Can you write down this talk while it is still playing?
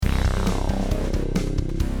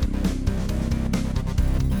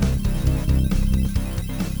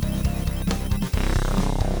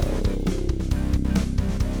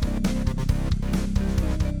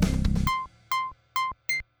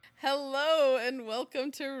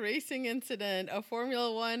welcome to Racing Incident, a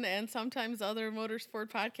Formula One and sometimes other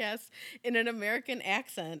motorsport podcast in an American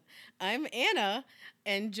accent. I'm Anna,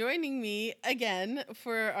 and joining me again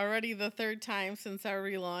for already the third time since our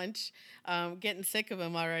relaunch, getting sick of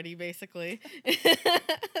him already, basically.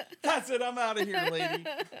 That's it, I'm out of here, lady.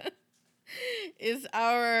 Is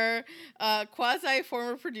our quasi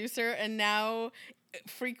former producer and now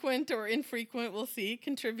frequent or infrequent, we'll see,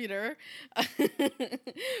 contributor,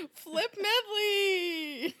 Flip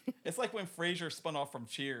Medley. It's like when Frasier spun off from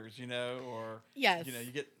Cheers, or Yes.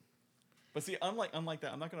 you get. But see, unlike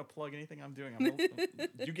that, I'm not going to plug anything I'm doing.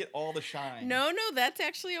 You get all the shine. No, that's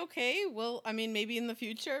actually okay. Well, I mean, maybe in the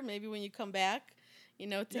future, maybe when you come back,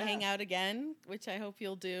 to hang out again, which I hope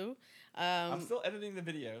you'll do. I'm still editing the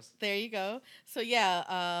videos. There you go. So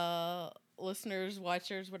listeners,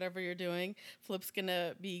 watchers, whatever you're doing, Flip's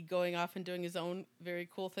gonna be going off and doing his own very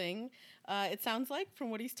cool thing. It sounds like, from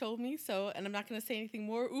what he's told me. So, and I'm not gonna say anything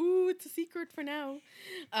more. Ooh, it's a secret for now.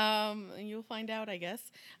 And you'll find out, I guess.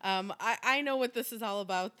 I know what this is all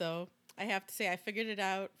about, though. I have to say, I figured it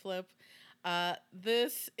out, Flip.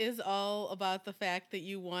 This is all about the fact that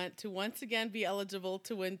you want to once again be eligible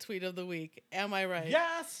to win Tweet of the Week. Am I right?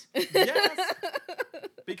 Yes.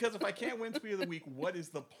 Because if I can't win Tweet of the Week, what is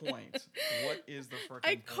the point? What is the freaking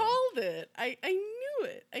point? Called it. I knew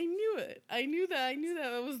it. I knew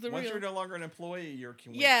that was the Once real. You're no longer an employee, you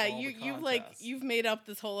can win Yeah, all the you've made up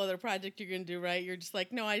this whole other project you're gonna do, right? You're just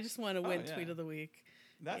like, no, I just want to win Tweet of the Week.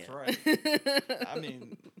 That's right. I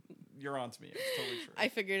mean, you're on to me. It's totally true. I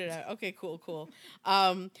figured it out. Okay, cool.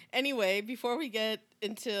 Anyway, before we get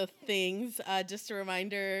into things, just a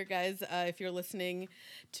reminder, guys, if you're listening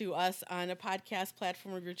to us on a podcast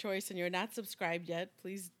platform of your choice and you're not subscribed yet,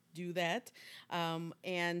 please do that.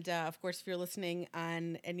 And of course, if you're listening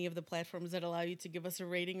on any of the platforms that allow you to give us a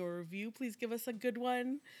rating or review, please give us a good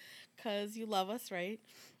one because you love us, right?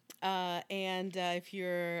 And if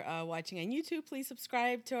you're watching on YouTube, please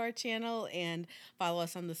subscribe to our channel and follow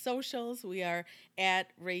us on the socials. We are at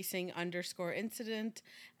racing_incident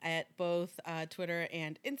at both Twitter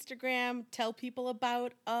and Instagram. Tell people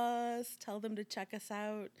about us. Tell them to check us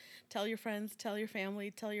out. Tell your friends, tell your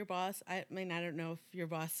family, tell your boss. I mean, I don't know if your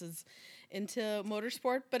boss is into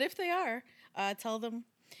motorsport, but if they are, tell them.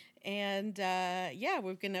 And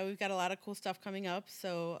we've got a lot of cool stuff coming up.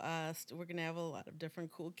 So we're gonna have a lot of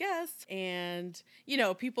different cool guests, and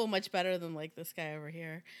people much better than like this guy over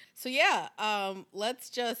here. So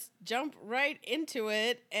let's just jump right into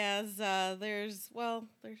it. As there's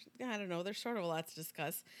sort of a lot to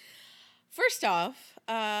discuss. First off,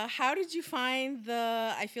 how did you find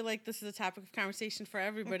I feel like this is a topic of conversation for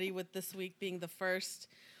everybody with this week being the first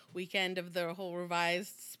weekend of the whole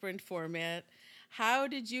revised sprint format. How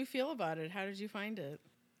did you feel about it? How did you find it?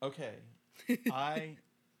 Okay. I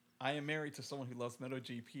am married to someone who loves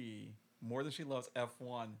MotoGP more than she loves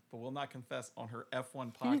F1, but will not confess on her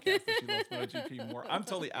F1 podcast that she loves MotoGP more. I'm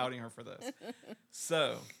totally outing her for this.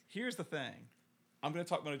 So here's the thing. I'm going to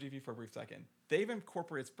talk MotoGP for a brief second. They've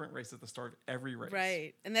incorporated sprint races at the start of every race.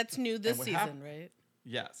 Right. And that's new this season, right?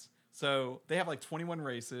 Yes. So they have like 21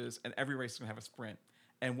 races, and every race is going to have a sprint.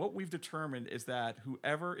 And what we've determined is that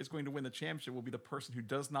whoever is going to win the championship will be the person who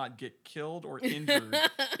does not get killed or injured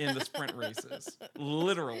in the sprint races.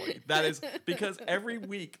 Literally. That is because every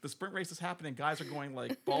week the sprint races happen and guys are going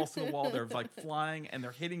like balls to the wall. They're like flying and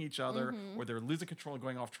they're hitting each other or they're losing control and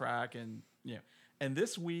going off track. And, and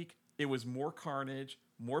this week it was more carnage,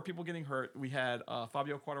 more people getting hurt. We had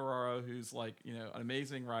Fabio Quartararo, who's like, an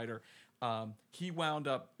amazing rider. He wound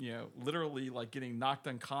up, literally like getting knocked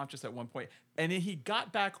unconscious at one point. And then he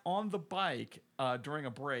got back on the bike during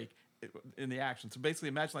a break in the action. So basically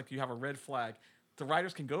imagine like you have a red flag. The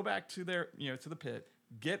riders can go back to their, to the pit,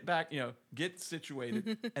 get back, get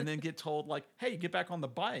situated and then get told like, hey, get back on the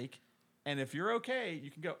bike. And if you're okay,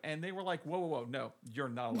 you can go. And they were like, whoa, no, you're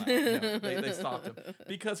not allowed. No, they stopped him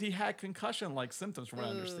because he had concussion-like symptoms from what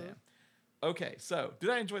I understand. Okay, so did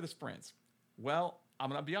I enjoy the sprints? Well, I'm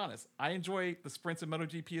going to be honest. I enjoy the sprints in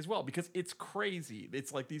MotoGP as well because it's crazy.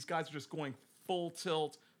 It's like these guys are just going full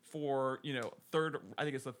tilt for, I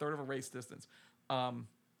think it's the third of a race distance.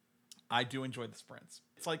 I do enjoy the sprints.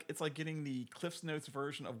 It's like getting the Cliff's Notes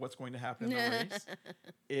version of what's going to happen in the race.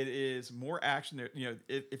 It is more action there.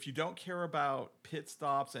 If you don't care about pit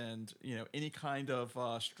stops and, any kind of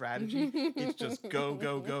strategy, it's just go.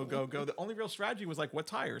 The only real strategy was like what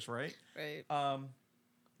tires, right? Right.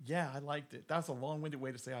 Yeah, I liked it. That's a long-winded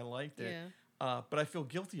way to say I liked it. Yeah. But I feel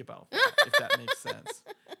guilty about that, if that makes sense.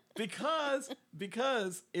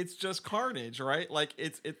 Because it's just carnage, right? Like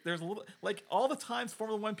there's a little like all the times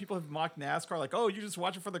Formula One people have mocked NASCAR, like, oh, you're just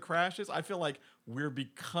watching for the crashes. I feel like we're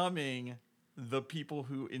becoming the people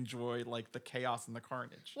who enjoy like the chaos and the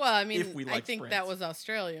carnage. Well, I mean, If we I like think sprints. that was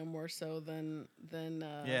Australia more so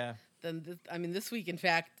Yeah. than this, I mean, this week, in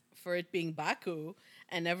fact, for it being Baku,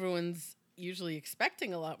 and everyone's usually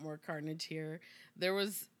expecting a lot more carnage here, there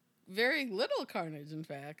was very little carnage. In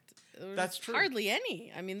fact, there was That's true. hardly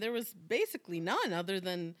any. I mean, there was basically none, other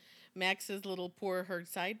than Max's little poor hurt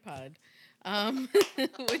side pod,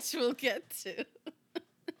 which we'll get to.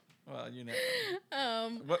 Well, you know,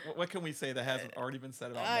 Um, what can we say that hasn't already been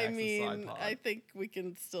said about I Max's side mean, pod? I think we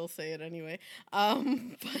can still say it anyway.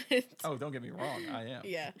 But Oh, don't get me wrong, I am.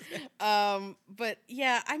 yeah. But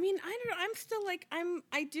yeah, I mean, I don't know. I'm still like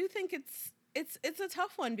I do think it's a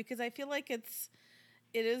tough one, because I feel like it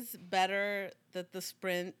is better that the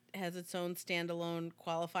sprint has its own standalone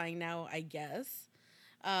qualifying now, I guess.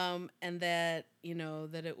 And that,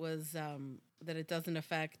 that it was that it doesn't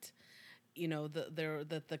affect,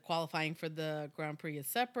 that the qualifying for the Grand Prix is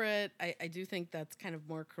separate. I do think that's kind of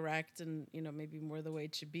more correct, and maybe more the way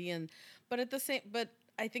it should be. But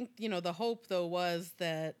I think the hope though was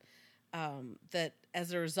that that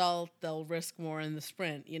as a result they'll risk more in the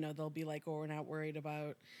sprint. They'll be like, oh, we're not worried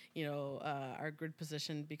about our grid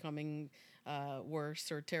position becoming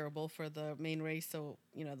worse or terrible for the main race, so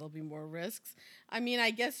there'll be more risks. I mean,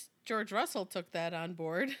 I guess George Russell took that on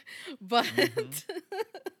board, but.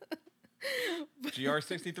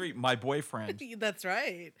 GR63, my boyfriend. That's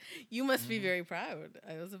right. You must be very proud.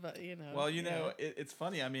 I was about, Well, yeah. it's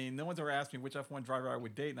funny. I mean, no one's ever asked me which F1 driver I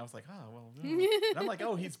would date, and I was like, oh, well, no. And I'm like,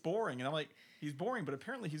 oh, he's boring, and I'm like, he's boring, but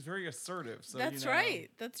apparently he's very assertive. So That's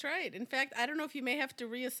right. That's right. In fact, I don't know if you may have to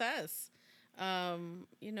reassess,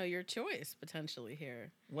 your choice potentially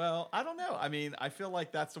here. Well, I don't know. I mean, I feel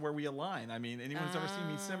like that's where we align. I mean, anyone who's ever seen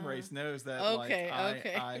me sim race knows that Okay,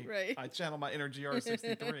 I right. I channel my inner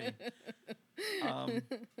GR63.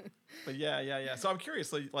 But yeah. So I'm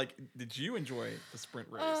curious. Like, did you enjoy the sprint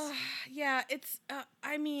race? Yeah, it's.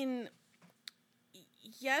 I mean,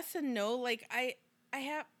 yes and no. Like I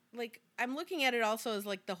have like I'm looking at it also as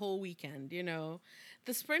like the whole weekend.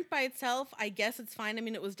 The sprint by itself, I guess it's fine. I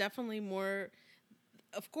mean, it was definitely more.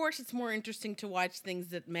 Of course, it's more interesting to watch things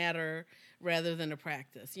that matter rather than a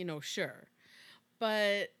practice. Sure,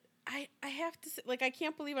 but I have to say, like, I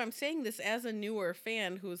can't believe I'm saying this as a newer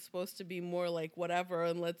fan who's supposed to be more like whatever,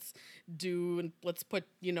 and let's put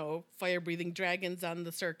fire breathing dragons on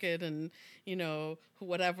the circuit, and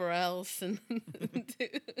whatever else, and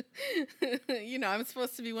I'm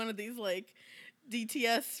supposed to be one of these like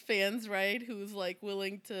DTS fans, right? Who's like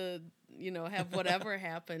willing to have whatever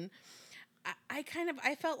happen. I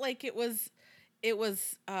felt like it was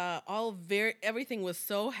everything was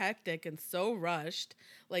so hectic and so rushed,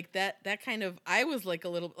 like that kind of, I was like a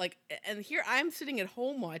little like, and here I'm sitting at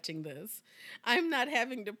home watching this. I'm not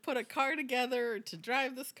having to put a car together or to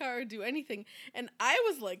drive this car or do anything, and I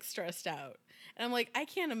was like stressed out, and I'm like, I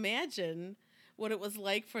can't imagine what it was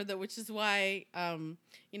like which is why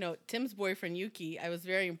Tim's boyfriend Yuki, I was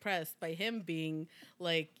very impressed by him being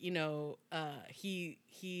like, he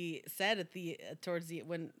said at the towards the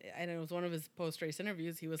when I don't know, it was one of his post race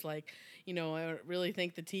interviews, he was like, I really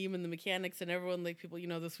think the team and the mechanics and everyone, like people,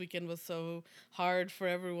 this weekend was so hard for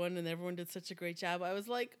everyone and everyone did such a great job. I was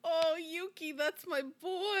like, oh, Yuki, that's my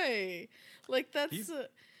boy. Like that's he's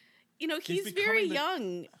very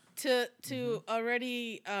young to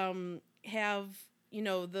already have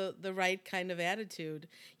the right kind of attitude.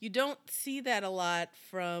 You don't see that a lot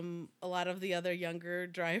from a lot of the other younger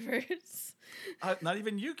drivers. Not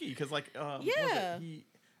even Yuki, because like yeah,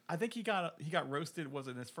 I think he got roasted. Was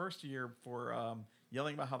it in his first year for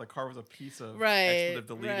yelling about how the car was a piece of right, expletive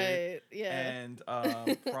deleted? Right, yeah. And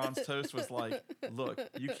Franz Toast was like, "Look,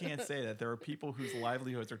 you can't say that. There are people whose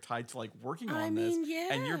livelihoods are tied to like working on this, yeah.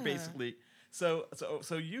 and you're basically so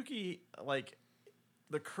Yuki, like."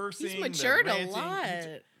 The cursing, he's matured the ranting, a lot.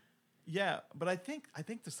 Yeah, but I think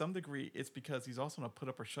to some degree it's because he's also in a put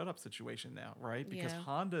up or shut up situation now, right? Because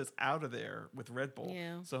Honda is out of there with Red Bull.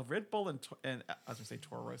 Yeah. So Red Bull and I was gonna say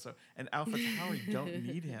Toro Rosso and AlphaTauri don't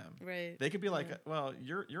need him. Right. They could be like, well,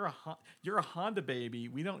 you're a Honda baby.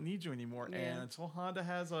 We don't need you anymore. Yeah. And until Honda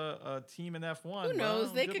has a team in F1, who knows?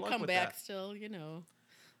 Well, they could come back that. still.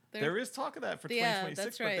 There is talk of that for 2026,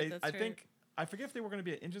 that's right. but I think. I forget if they were going to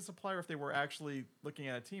be an engine supplier, if they were actually looking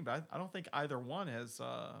at a team, but I don't think either one has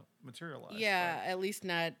materialized. Yeah, at least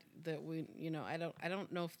not that we, I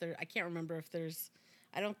don't know if there, I can't remember if there's,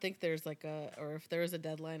 I don't think there's like or if there is a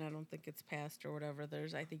deadline, I don't think it's passed or whatever.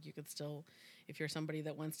 I think you could still, if you're somebody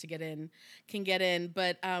that wants to get in, can get in.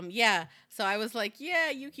 But so I was like, yeah,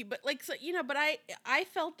 Yuki, but like, so, but I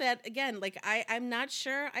felt that again, like I'm not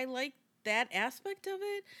sure I like that aspect of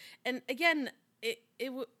it. And again,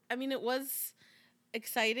 I mean, it was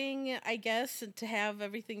exciting, I guess, to have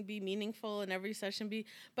everything be meaningful and every session be.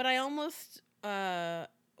 But I almost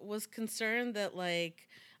was concerned that like,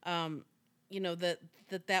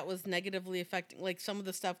 that was negatively affecting like some of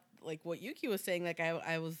the stuff. Like what Yuki was saying, like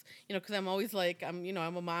I was, because I'm always like, I'm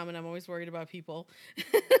a mom and I'm always worried about people.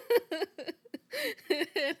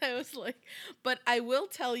 And I was like, but I will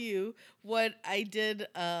tell you what I did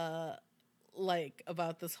like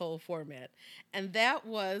about this whole format. And that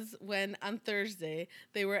was when on Thursday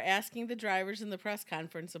they were asking the drivers in the press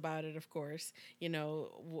conference about it, of course,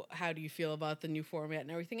 how do you feel about the new format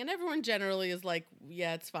and everything? And everyone generally is like,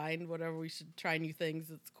 yeah, it's fine, whatever, we should try new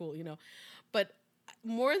things, it's cool, But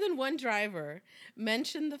more than one driver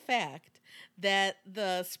mentioned the fact that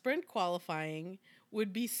the sprint qualifying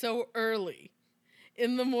would be so early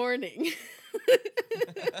in the morning.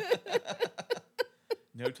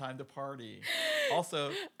 No time to party.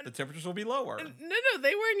 Also, the temperatures will be lower. No,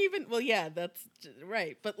 they weren't even. Well, yeah, that's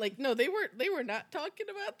right. But like, no, they were not talking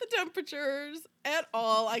about the temperatures at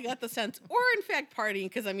all. I got the sense, or in fact, partying.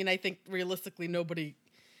 Because I mean, I think realistically, nobody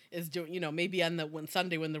is doing. Maybe on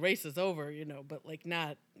Sunday when the race is over. But like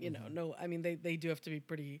not. No. I mean, they do have to be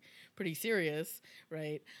pretty serious,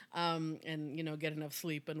 right? And get enough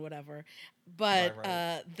sleep and whatever. But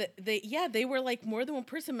right. they were like more than one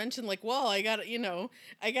person mentioned like, well, I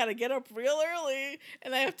gotta get up real early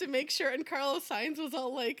and I have to make sure. And Carlos Sainz was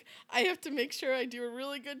all like, I have to make sure I do a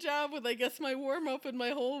really good job with, I guess, my warm up and my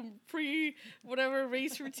whole whatever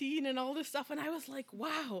race routine and all this stuff. And I was like,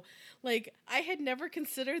 wow, like I had never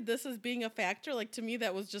considered this as being a factor. Like to me,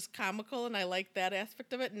 that was just comical, and I liked that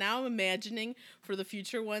aspect of it. Now I'm imagining for the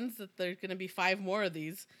future ones that there's going to be 5 more of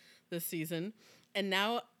these this season. And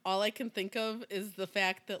now all I can think of is the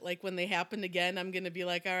fact that like when they happen again, I'm going to be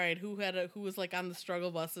like, all right, who was like on the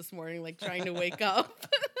struggle bus this morning, like trying to wake up.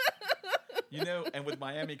 And with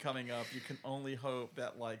Miami coming up, you can only hope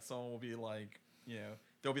that like someone will be like,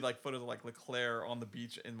 there'll be like photos of like Leclerc on the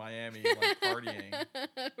beach in Miami, like partying. Yeah,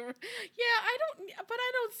 I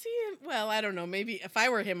don't see him. Well, I don't know. Maybe if I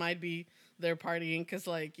were him, I'd be there partying because,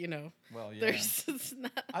 like, Well, yeah. There's it's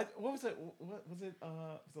not. What was it? What was it?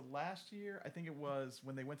 Was it last year? I think it was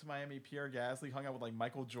when they went to Miami. Pierre Gasly hung out with like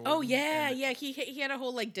Michael Jordan. Oh yeah, yeah. He had a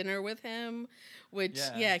whole like dinner with him, which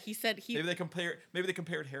he said he. Maybe they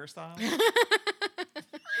compared hairstyles.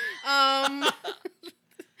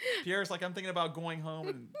 Pierre's like, I'm thinking about going home,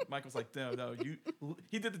 and Michael's like, no,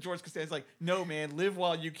 he did the George Costanza. He's like, no, man, live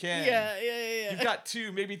while you can. Yeah. You've got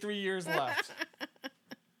 2, maybe 3 years left.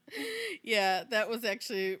 Yeah, that was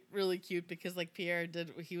actually really cute because like Pierre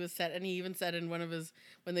he was set, and he even said in one of his,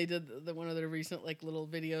 when they did one of their recent like little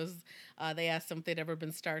videos, they asked him if they'd ever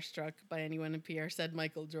been starstruck by anyone, and Pierre said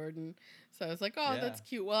Michael Jordan. So I was like, oh, that's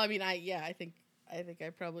cute. Well, I mean, I think I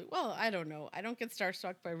probably, well, I don't know. I don't get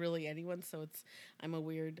starstruck by really anyone, so I'm a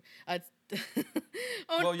weird.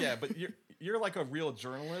 Well, yeah, but you're like a real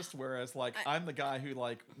journalist, whereas like I'm the guy who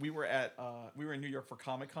like we were in New York for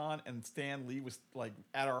Comic-Con, and Stan Lee was like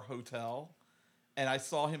at our hotel, and I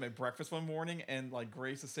saw him at breakfast one morning, and like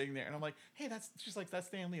Grace is sitting there, and I'm like, hey, that's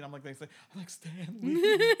Stan Lee, and I'm like Stan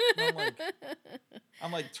Lee, and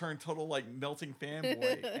I'm like turned total like melting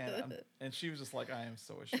fanboy, and she was just like, I am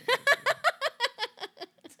so ashamed of you.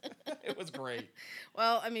 It was great.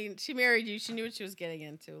 Well, I mean, she married you. She knew what she was getting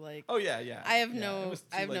into. Like, oh yeah. I have no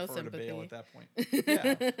sympathy at that point.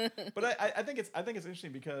 Yeah, but I think it's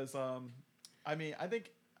interesting because I think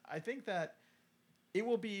that it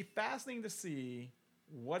will be fascinating to see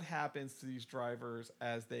what happens to these drivers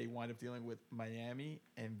as they wind up dealing with Miami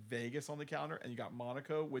and Vegas on the calendar, and you got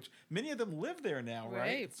Monaco, which many of them live there now,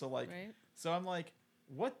 right? So so I'm like,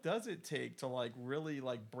 what does it take to like really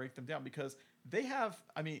like break them down? Because they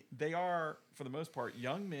are, for the most part,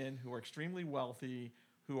 young men who are extremely wealthy,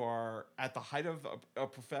 who are at the height of a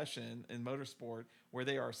profession in motorsport where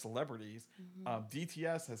they are celebrities. Mm-hmm.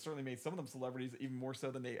 DTS has certainly made some of them celebrities, even more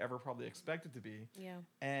so than they ever probably expected to be. Yeah.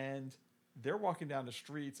 And they're walking down the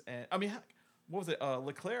streets, and I mean, what was it?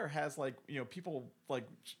 Leclerc has like, people like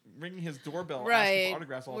ringing his doorbell, asking for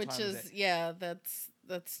autographs all the time. Which is,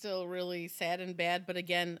 that's still really sad and bad. But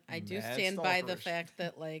again, I do stand by the fact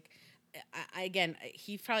that like, again,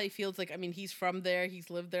 he probably feels like, I mean, he's from there, he's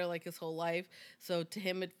lived there like his whole life, so to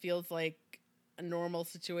him it feels like a normal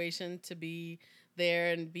situation to be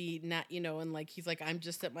there and be not, and like he's like, I'm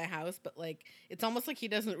just at my house, but like it's almost like he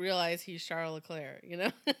doesn't realize he's Charles Leclerc,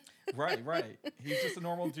 Right. He's just a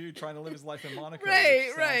normal dude trying to live his life in Monaco.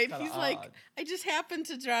 Right. He's odd. Like, I just happen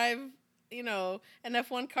to drive, an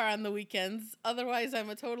F1 car on the weekends. Otherwise, I'm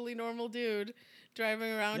a totally normal dude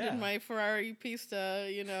driving around Yeah. in my Ferrari Pista,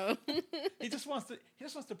 you know. He just wants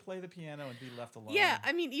to play the piano and be left alone. Yeah,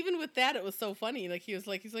 I mean, even with that, it was so funny. Like he's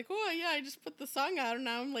like, oh yeah, I just put the song out, and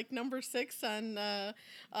now I'm like number 6 on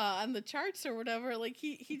the charts or whatever. Like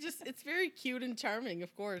he just, it's very cute and charming.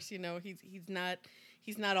 Of course, you know, he's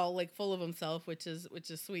not all like full of himself, which is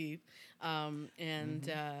sweet, and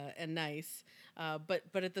nice.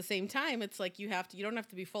 But at the same time, it's like you don't have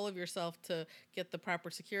to be full of yourself to get the proper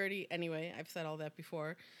security. Anyway, I've said all that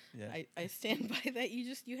before. Yeah. I stand by that.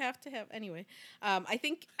 You have to have anyway.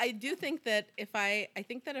 I do think that if I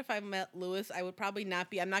met Lewis, I would probably not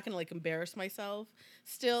be. I'm not going to like embarrass myself.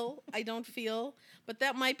 Still, I don't feel, but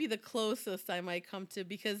that might be the closest I might come to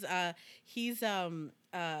because he's so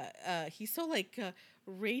like.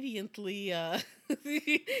 Radiantly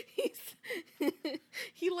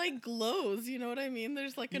he like glows, you know what I mean?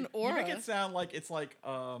 There's like an aura. You make it sound like it's like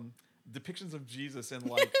depictions of Jesus in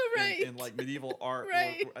like right. in like medieval art.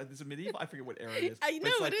 Right. Or, is it medieval? I forget what era it is. I know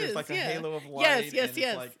it's like, it there's is. like a yeah. halo of light. Yes.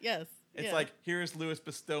 It's yeah. like here's Lewis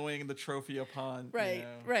bestowing the trophy upon. Right. You know,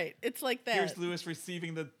 right. It's like that. Here's Lewis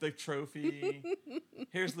receiving the trophy.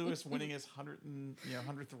 Here's Lewis winning his 100th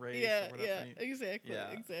race. Yeah, or whatever.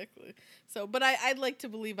 Exactly. So, but I'd like to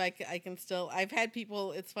believe I can still. I've had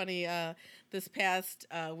people. It's funny. This past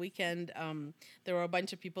weekend, there were a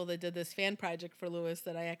bunch of people that did this fan project for Lewis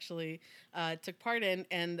that I actually took part in,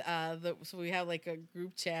 and so we have like a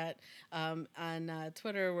group chat on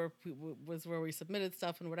Twitter where we submitted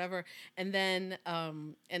stuff and whatever, and then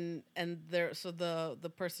and there so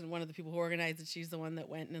the person, one of the people who organized it, she's the one that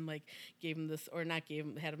went and like gave him this, or not gave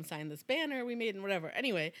him, had him sign this banner we made and whatever.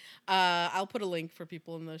 Anyway, I'll put a link for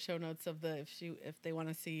people in the show notes of if they want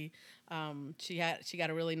to see. She got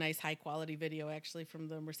a really nice high quality video actually from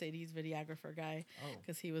the Mercedes videographer guy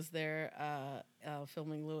because he was there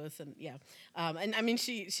filming Lewis, and and I mean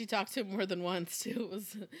she talked to him more than once too. It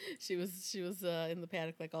was she was in the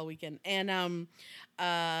paddock like all weekend, and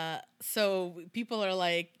so people are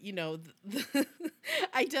like, you know,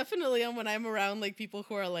 I definitely am when I'm around like people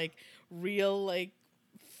who are like real like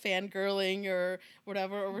fangirling or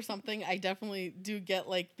whatever over something. I definitely do get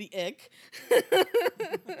like the ick.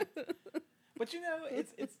 But you know,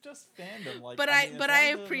 it's just fandom. Like, but I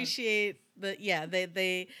appreciate that. Yeah,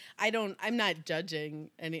 I'm not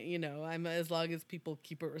judging, and you know, I'm, as long as people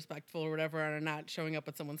keep it respectful or whatever, and are not showing up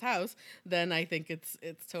at someone's house, then I think it's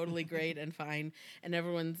totally great and fine, and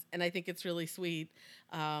I think it's really sweet,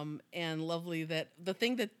 and lovely. That the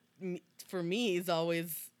thing that for me is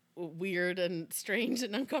always weird and strange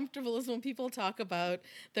and uncomfortable is when people talk about,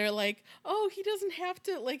 they're like, oh, he doesn't have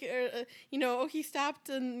to, like, you know, oh, he stopped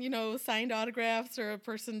and, you know, signed autographs, or a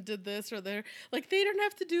person did this, or they're like, they don't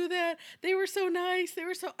have to do that, they were so nice,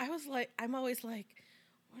 I'm always like,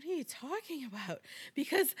 what are you talking about?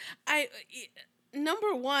 Because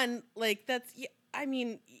number one, like, I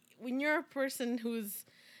mean, when you're a person who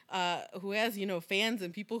has, you know, fans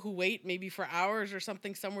and people who wait maybe for hours or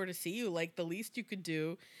something somewhere to see you, like, the least you could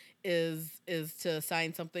do is to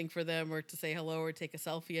sign something for them, or to say hello, or take a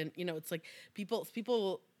selfie. And, you know, it's like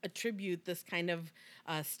people attribute this kind of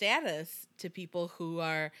status to people who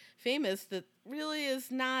are famous that really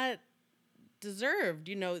is not deserved.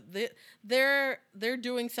 You know, they're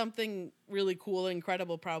doing something really cool and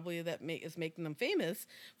incredible, probably, that is making them famous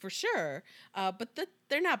for sure, but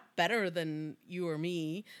they're not better than you or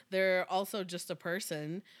me. They're also just a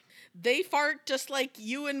person. They fart just like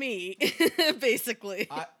you and me. Basically.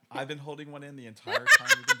 I've been holding one in the entire time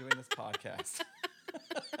we've been doing this podcast.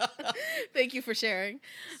 Thank you for sharing.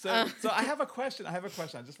 So I have a question. I just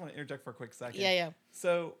want to interject for a quick second. Yeah.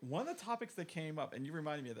 So one of the topics that came up, and you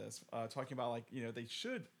reminded me of this, talking about, like, you know, they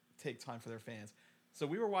should take time for their fans. So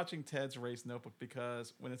we were watching Ted's Race Notebook,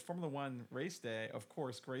 because when it's Formula One race day, of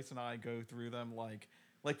course, Grace and I go through them like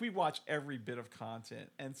we watch every bit of content.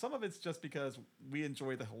 And some of it's just because we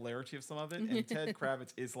enjoy the hilarity of some of it. And Ted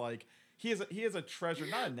Kravitz is like, he is a treasure,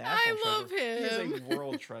 not a national treasure. I love him. He is a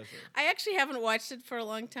world treasure. I actually haven't watched it for a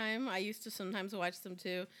long time. I used to sometimes watch them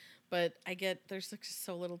too, but there's like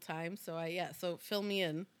so little time. So so fill me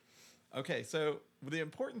in. Okay, so the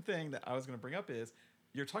important thing that I was going to bring up is,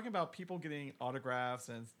 you're talking about people getting autographs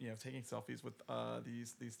and, you know, taking selfies with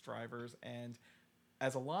these drivers. And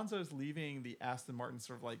as Alonso's leaving the Aston Martin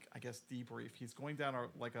sort of, like, I guess, debrief, he's going down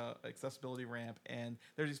a accessibility ramp, and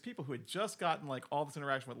there's these people who had just gotten, like, all this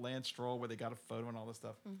interaction with Lance Stroll where they got a photo and all this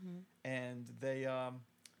stuff. Mm-hmm. And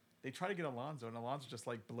they try to get Alonso, and Alonso just,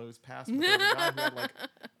 like, blows past him. There's a guy who had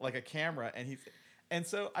like a camera, and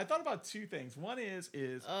so I thought about two things. One is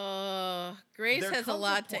Grace has a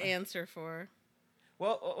lot to answer for.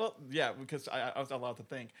 Yeah, because I was allowed to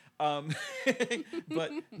think.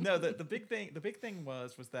 But no, the big thing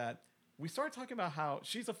was that we started talking about how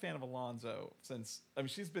she's a fan of Alonso since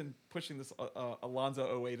she's been pushing this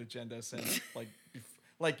Alonso '08 agenda since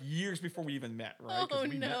like years before we even met, right? Because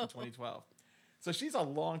we met in 2012. So she's a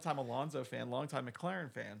longtime Alonso fan, longtime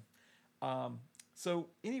McLaren fan. So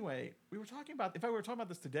anyway, we were talking about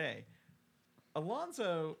this today.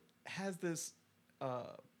 Alonso has this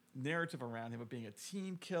narrative around him of being a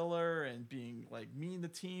team killer and being like mean to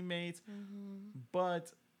teammates.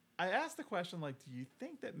 But I asked the question, like, do you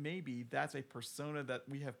think that maybe that's a persona that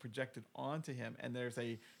we have projected onto him, and there's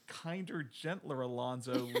a kinder, gentler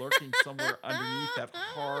Alonso lurking somewhere underneath that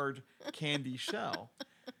hard candy shell?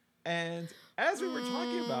 And as we were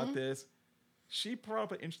talking about this, she brought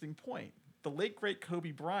up an interesting point. The late great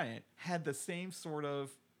Kobe Bryant had the same sort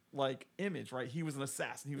of like image, right? He was an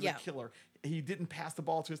assassin. He was a killer. He didn't pass the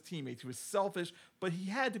ball to his teammates. He was selfish, but he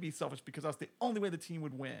had to be selfish because that's the only way the team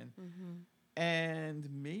would win. And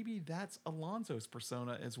maybe that's Alonso's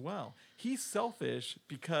persona as well. He's selfish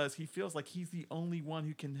because he feels like he's the only one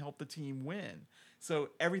who can help the team win. So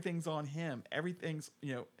everything's on him. Everything's,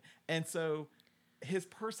 and so his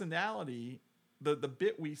personality, the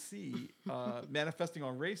bit we see manifesting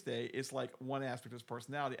on race day is like one aspect of his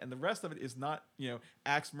personality, and the rest of it is not,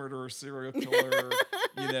 axe murderer, serial killer,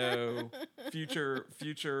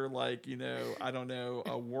 future like, I don't know,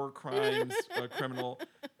 a war crimes criminal.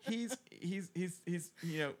 He's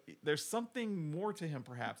there's something more to him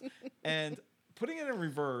perhaps. And putting it in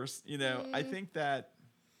reverse, I think that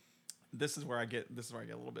this is where I get a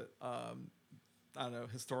little bit I don't know,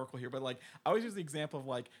 historical here, but like I always use the example of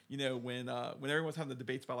like, when everyone's having the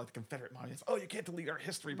debates about like the Confederate monuments, you can't delete our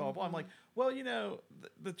history, blah, blah, blah. I'm like, well,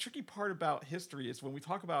 the tricky part about history is when we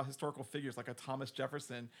talk about historical figures like a Thomas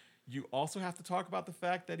Jefferson, you also have to talk about the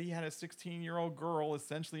fact that he had a 16-year-old girl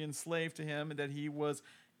essentially enslaved to him and that he was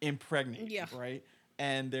impregnated, right?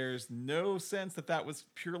 And there's no sense that was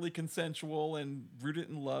purely consensual and rooted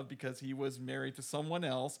in love because he was married to someone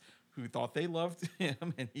else who thought they loved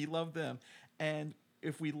him and he loved them. And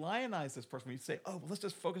if we lionize this person, we say, well, let's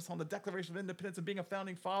just focus on the Declaration of Independence and being a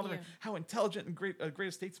founding father and how intelligent and great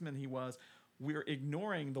a statesman he was. We're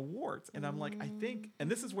ignoring the warts. And I'm like, I think,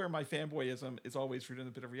 and this is where my fanboyism is always rooted in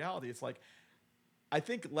a bit of reality. It's like, I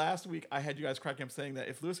think last week I had you guys cracking up saying that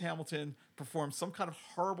if Lewis Hamilton performed some kind of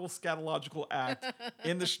horrible scatological act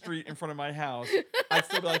in the street in front of my house, I'd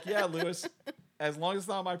still be like, yeah, Lewis, as long as it's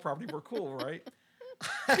not on my property, we're cool, right?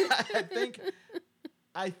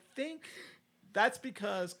 I think that's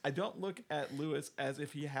because I don't look at Lewis as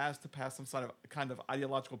if he has to pass some sort of kind of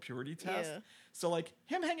ideological purity test. So like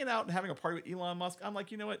him hanging out and having a party with Elon Musk, I'm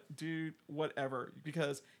like, you know what, dude, whatever.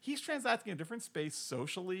 Because he's transacting in a different space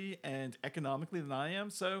socially and economically than I am.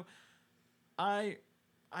 So I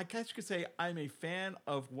guess you could say I'm a fan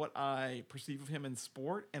of what I perceive of him in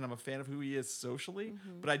sport, and I'm a fan of who he is socially,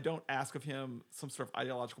 but I don't ask of him some sort of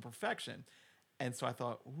ideological perfection. And so I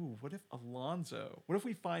thought, what if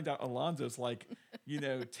we find out Alonso's like,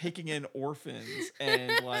 taking in orphans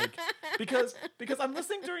and like, because I'm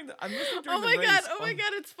listening during the race. Oh my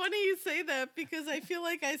God. It's funny you say that because I feel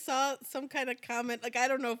like I saw some kind of comment. Like, I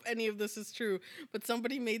don't know if any of this is true, but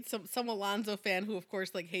somebody made some Alonso fan who of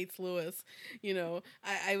course like hates Lewis.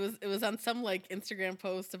 It was on some like Instagram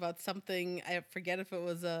post about something. I forget if it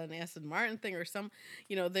was an Aston Martin thing or some,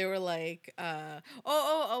 they were like,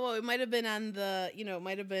 it might've been on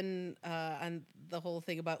on the whole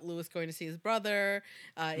thing about Lewis going to see his brother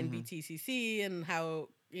in BTCC and how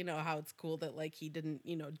it's cool that like he didn't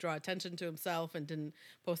draw attention to himself and didn't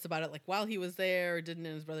post about it like while he was there, or and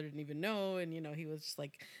his brother didn't even know, and he was just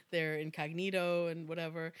like there incognito and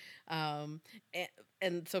whatever.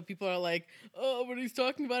 And so people are like, oh, but he's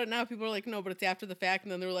talking about it now. People are like, no, but it's after the fact.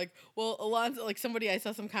 And then they were like, well, Alonso, like I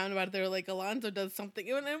saw some comment about it. They were like, Alonso does something.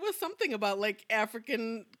 And it was something about like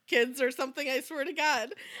African kids or something. I swear to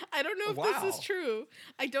God. I don't know if this is true.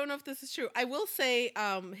 I will say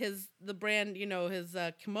the brand, his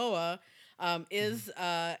Kimoa is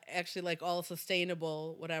actually like all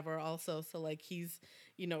sustainable, whatever also. So like he's,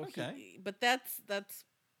 but that's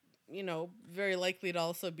very likely to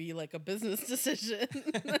also be like a business decision.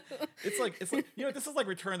 It's like this is like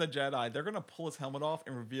Return of the Jedi. They're gonna pull his helmet off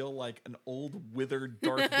and reveal like an old withered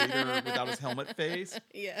Darth Vader without his helmet face.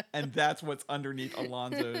 Yeah. And that's what's underneath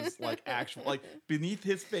Alonso's like actual, like beneath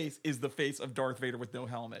his face is the face of Darth Vader with no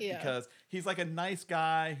helmet. Yeah. Because he's like a nice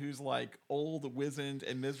guy who's like old, wizened,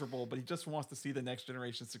 and miserable, but he just wants to see the next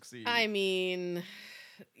generation succeed. I mean,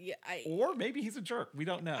 or maybe he's a jerk. We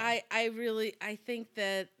don't know.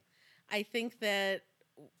 I think that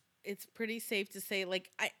it's pretty safe to say,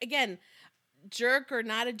 like, jerk or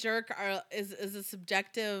not a jerk is a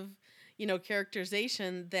subjective,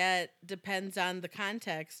 characterization that depends on the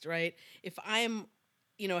context, right? If I'm,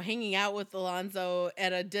 hanging out with Alonso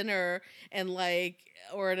at a dinner and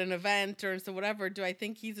or at an event or so whatever, do I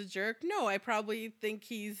think he's a jerk? No, I probably think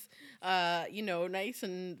he's, nice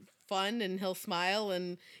and fun, and he'll smile,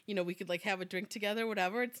 and we could have a drink together,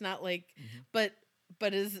 whatever. It's not Mhm. but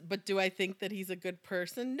but do I think that he's a good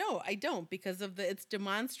person? No, I don't, because it's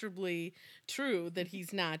demonstrably true that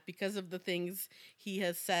he's not, because of the things he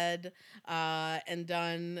has said and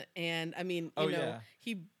done. And I mean, Oh yeah.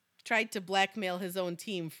 he tried to blackmail his own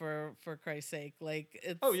team, for Christ's sake.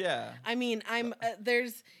 It's, Oh yeah. I mean, I'm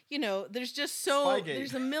there's just Spygate.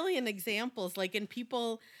 there's a million examples, in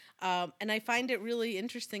people. And I find it really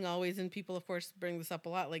interesting always, and people, of course, bring this up a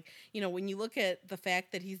lot. When you look at the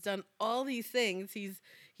fact that he's done all these things,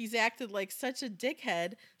 he's acted like such a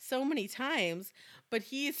dickhead so many times, but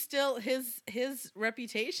he's still, his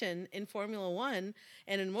reputation in Formula One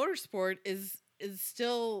and in motorsport is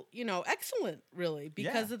still, excellent, really,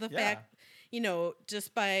 because Yeah. of the Yeah. fact,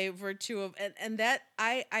 just by virtue of, and that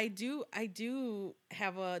I do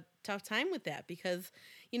have a tough time with that, because,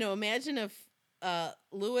 imagine if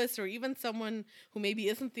Lewis, or even someone who maybe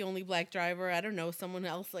isn't the only black driver, I don't know, someone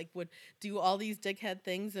else would do all these dickhead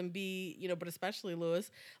things and be, but especially Lewis,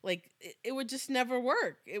 it would just never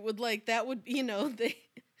work. It would that would, they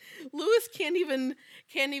Lewis can't even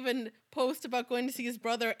post about going to see his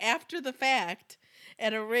brother after the fact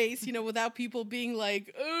at a race, without people being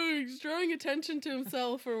like, oh, he's drawing attention to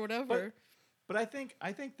himself or whatever. But I think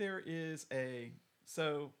there is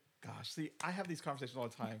gosh, see, I have these conversations all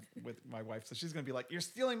the time with my wife, so she's gonna be like, "You're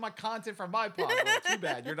stealing my content from my pod." Well, too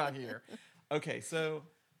bad you're not here. Okay, so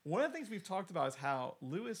one of the things we've talked about is how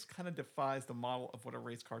Lewis kind of defies the model of what a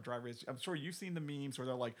race car driver is. I'm sure you've seen the memes where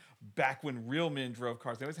they're like, back when real men drove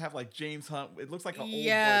cars. They always have James Hunt. It looks like an old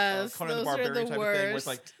Conan the Barbarian type of thing, where it's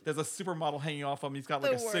there's a supermodel hanging off him. He's got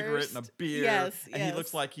a cigarette and a beer, and he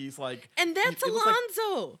looks like he's And that's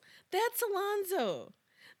Alonso. That's Alonso.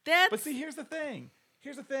 But see, here's the thing.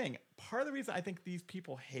 Part of the reason I think these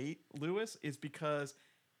people hate Lewis is because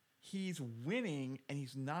he's winning and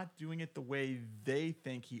he's not doing it the way they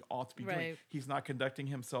think he ought to be doing. He's not conducting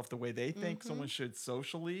himself the way they think someone should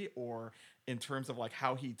socially, or in terms of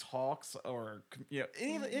how he talks, or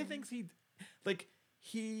any of the things he's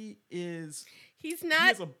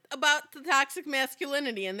not about the toxic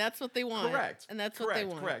masculinity, and that's what they want. Correct. And that's what they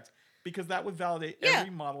want. Correct. Because that would validate every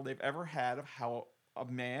model they've ever had of how a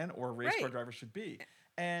man or a race car driver should be.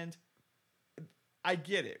 And I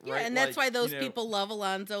get it, right? Yeah, and that's why those people love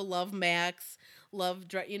Alonso, love Max, love,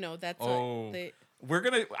 that's what they...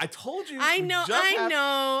 I told you. I know.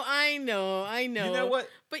 You know what?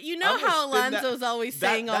 But how Alonso's always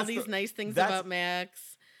saying all these nice things about Max.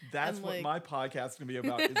 That's what my podcast is going to be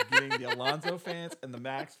about, is getting the Alonso fans and the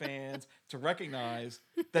Max fans to recognize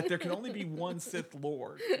that there can only be one Sith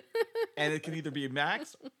Lord. And it can either be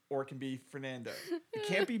Max or it can be Fernando. It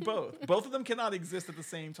can't be both. Both of them cannot exist at the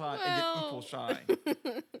same time and get equal shine.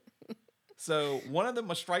 So one of them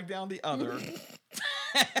must strike down the other.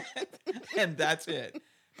 And that's it.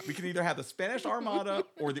 We can either have the Spanish Armada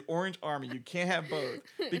or the Orange Army. You can't have both,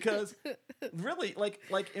 because really,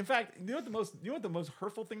 in fact, what the most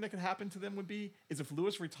hurtful thing that could happen to them would be is if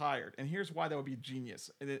Lewis retired. And here's why that would be genius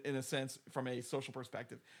in a sense, from a social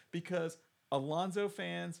perspective, because Alonso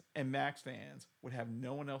fans and Max fans would have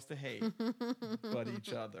no one else to hate but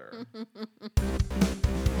each other.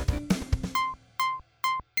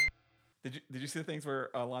 Did you see the things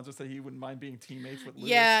where Alonso said he wouldn't mind being teammates with Lewis?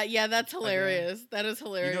 Yeah, that's hilarious. Again? That is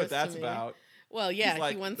hilarious. You know what that's about? Well, yeah,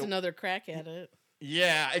 he wants another crack at it.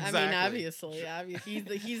 Yeah, exactly. I mean, obviously,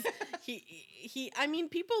 I mean,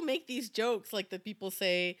 people make these jokes, that people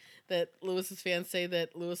say that Lewis's fans say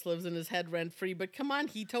that Lewis lives in his head rent free, but come on,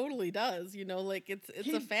 he totally does.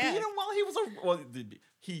 It's a fact. Beat him while he was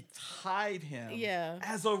he tied him.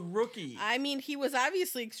 As a rookie. I mean, he was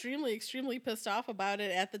obviously extremely, extremely pissed off about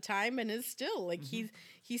it at the time, and is still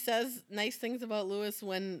he says nice things about Lewis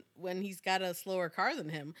when he's got a slower car than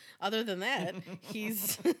him. Other than that,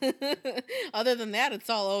 it's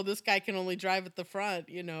all, this guy can only drive at the front,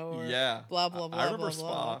 or blah blah blah. I remember blah,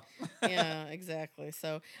 Spa. Blah. Yeah, exactly.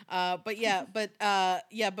 So, but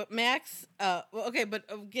Max. Okay,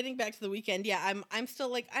 but getting back to the weekend, I'm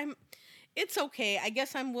still it's okay. I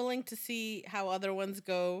guess I'm willing to see how other ones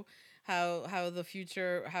go, how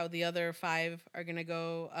the other 5 are gonna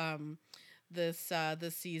go this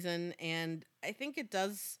season, and I think it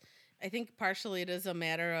does. I think partially it is a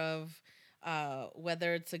matter of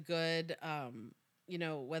whether it's a good,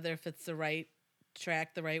 whether if it's the right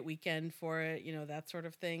track the right weekend for it, that sort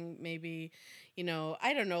of thing. Maybe,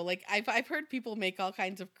 I don't know. Like I've heard people make all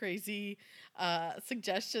kinds of crazy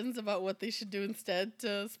suggestions about what they should do instead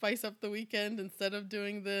to spice up the weekend instead of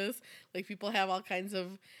doing this. Like people have all kinds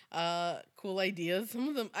of cool ideas. Some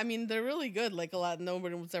of them, I mean, they're really good. Like a lot,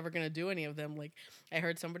 nobody was ever gonna do any of them. Like I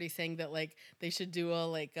heard somebody saying that like they should do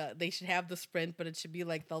they should have the sprint, but it should be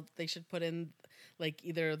like they should put in like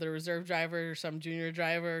either the reserve driver or some junior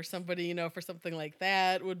driver or somebody, for something like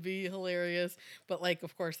that would be hilarious. But like,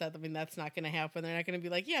 of course, that's not going to happen. They're not going to be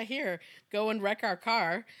like, yeah, here, go and wreck our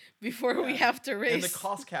car before we have to race. In the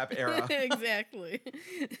cost cap era. Exactly.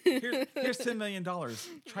 Here's $10 million.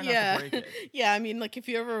 Try not to break it. Yeah, I mean, like if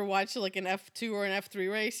you ever watch like an F2 or an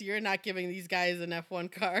F3 race, you're not giving these guys an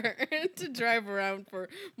F1 car to drive around for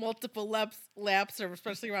multiple laps, or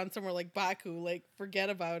especially around somewhere like Baku. Like,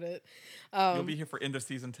 forget about it. You'll be here for end of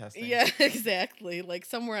season testing. Yeah, exactly. Like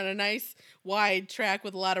somewhere on a nice wide track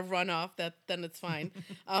with a lot of runoff. Then it's fine.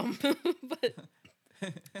 But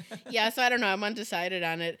yeah, so I don't know. I'm undecided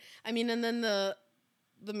on it. I mean, and then the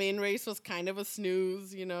main race was kind of a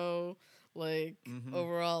snooze, like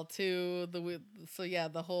overall too.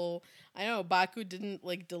 The whole, I know Baku didn't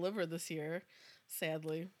like deliver this year,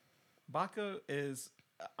 sadly. Baku is,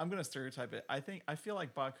 I'm going to stereotype it. I feel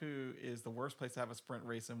like Baku is the worst place to have a sprint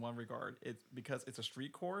race in one regard. It's because it's a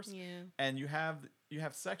street course, and you have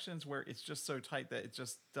sections where it's just so tight that it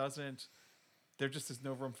just doesn't. There just is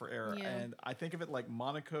no room for error, and I think of it like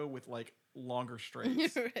Monaco with like longer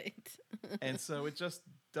straights, right? And so it just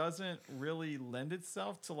doesn't really lend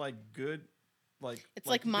itself to like good. It's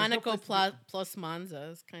like Monaco plus Monza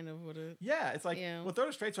is kind of what it. Yeah, it's like we'll throw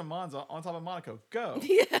the straights from Monza on top of Monaco. Go.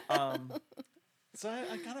 Yeah. So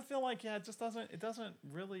I kind of feel like it doesn't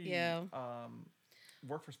really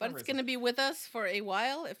work for sprint But it's races. going to be with us for a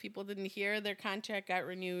while. If people didn't hear, their contract got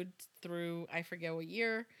renewed through I forget what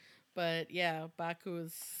year, but yeah, Baku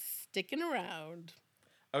is sticking around.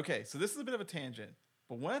 Okay, so this is a bit of a tangent,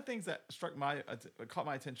 but one of the things that caught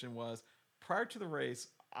my attention was prior to the race,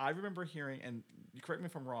 I remember hearing, and correct me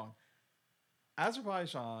if I'm wrong,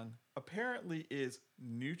 Azerbaijan apparently is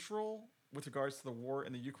neutral with regards to the war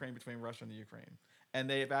in the Ukraine between Russia and the Ukraine. And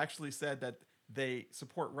they have actually said that they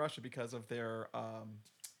support Russia because of their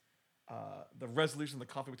the resolution of the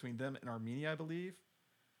conflict between them and Armenia, I believe.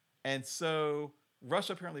 And so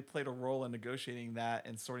Russia apparently played a role in negotiating that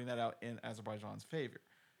and sorting that out in Azerbaijan's favor.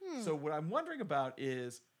 So what I'm wondering about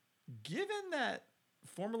is, given that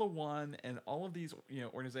Formula One and all of these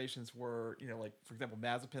organizations were, like for example,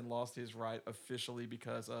 Mazepin lost his ride officially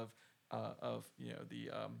because of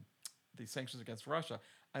the sanctions against Russia.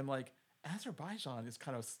 I'm like, Azerbaijan is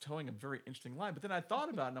kind of towing a very interesting line. But then I thought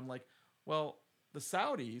about it and I'm like, well, the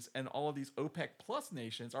Saudis and all of these OPEC plus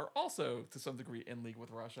nations are also to some degree in league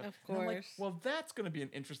with Russia. Of course. And I'm like, well, that's going to be an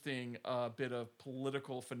interesting bit of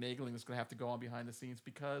political finagling that's going to have to go on behind the scenes,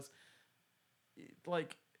 because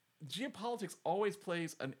like geopolitics always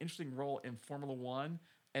plays an interesting role in Formula One.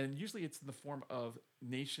 And usually it's in the form of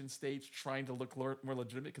nation states trying to look more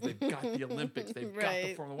legitimate because they've got the Olympics, they've got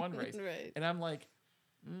the Formula One race. Right. And I'm like,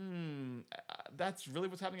 that's really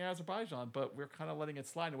what's happening in Azerbaijan, but we're kind of letting it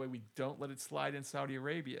slide in a way we don't let it slide in Saudi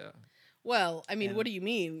Arabia. Well, I mean, what do you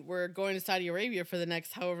mean? We're going to Saudi Arabia for the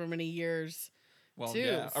next however many years. Well, too,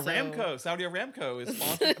 yeah. Aramco, Saudi Aramco is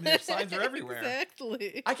sponsored. I mean, their signs are everywhere.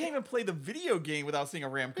 Exactly. I can't even play the video game without seeing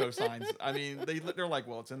Aramco signs. I mean, they're like,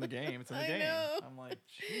 well, it's in the game. It's in the game. Know. I'm like,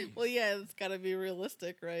 geez. Well, yeah, it's got to be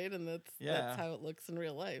realistic, right? And that's how it looks in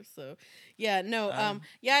real life. So, yeah, no,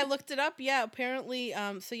 I looked it up. Yeah, apparently,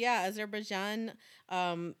 Azerbaijan,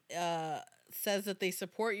 says that they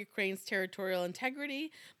support Ukraine's territorial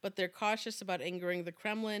integrity, but they're cautious about angering the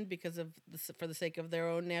Kremlin for the sake of their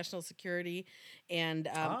own national security. And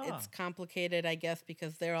it's complicated, I guess,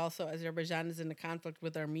 because Azerbaijan is in a conflict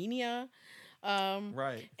with Armenia.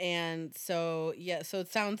 Right. And so, so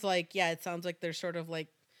it sounds like they're sort of like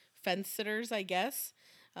fence sitters, I guess,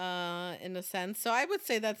 in a sense. So I would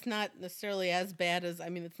say that's not necessarily as bad as, I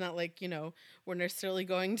mean, it's not like, we're necessarily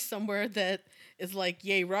going somewhere that is like,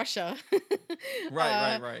 yay, Russia.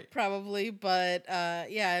 Right. Probably. But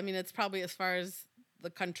I mean, it's probably as far as the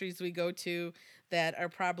countries we go to that are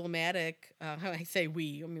problematic. I say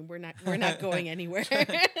we, I mean, we're not going anywhere.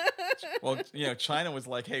 Well, China was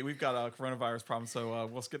like, hey, we've got a coronavirus problem, so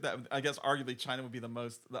we'll skip that. I guess arguably China would be the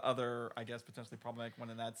other, I guess, potentially problematic one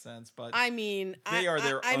in that sense. But I mean,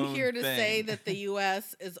 I'm here to say that the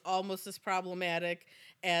U.S. is almost as problematic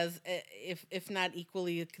as, if not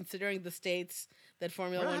equally, considering the states that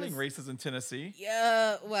Formula One is. We're having races in Tennessee.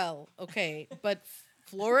 Yeah, well, okay, but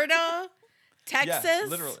Florida, Texas, yeah,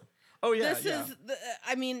 literally. Oh yeah, This yeah. is,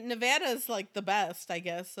 I mean, Nevada is like the best, I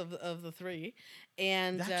guess, of the three,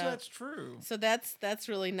 and Actually, that's true. so that's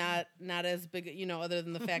really not as big, other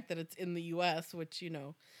than the fact that it's in the U.S., which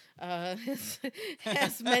has,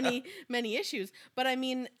 has many issues. But I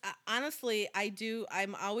mean, honestly,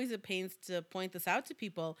 I'm always at pains to point this out to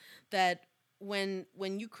people that when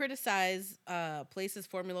you criticize places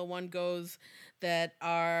Formula One goes that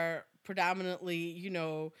are predominantly,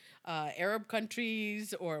 Arab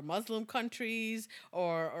countries or Muslim countries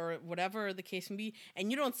or whatever the case may be,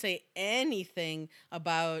 and you don't say anything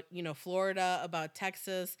about, Florida, about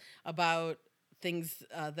Texas, about things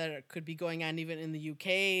could be going on even in the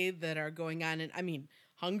UK that are going on in, I mean,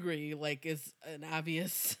 Hungary, like, is an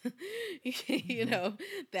obvious, Hmm.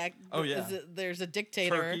 that Oh yeah, there's a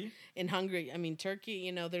dictator Turkey. in Hungary. I mean,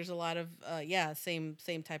 Turkey, there's a lot of, same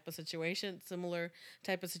type of situation, similar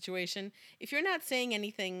type of situation. If you're not saying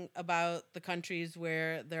anything about the countries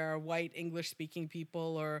where there are white English speaking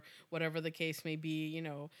people or whatever the case may be,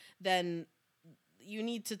 then you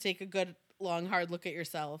need to take a good long hard look at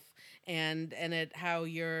yourself and at how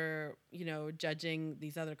you're judging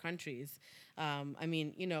these other countries. I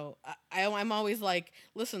mean, I'm always like,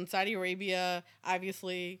 listen, Saudi Arabia,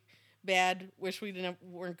 obviously bad, wish we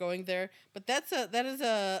weren't going there, but that is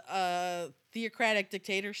a theocratic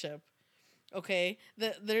dictatorship. Okay,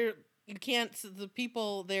 you can't, the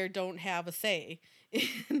people there don't have a say.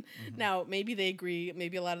 Hmm. Now maybe they agree,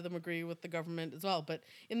 maybe a lot of them agree with the government as well, but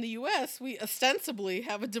in the US we ostensibly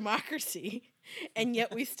have a democracy, and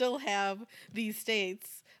yet we still have these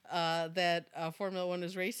states that Formula One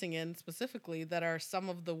is racing in specifically that are some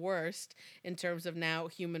of the worst in terms of now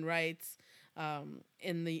human rights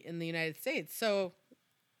in the United States. So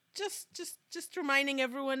just reminding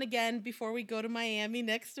everyone again before we go to Miami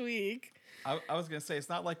next week. I was gonna say it's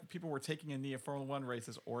not like people were taking a knee at Formula One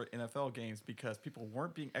races or NFL games because people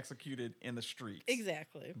weren't being executed in the streets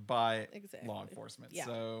Exactly. by law Exactly. enforcement. Yeah.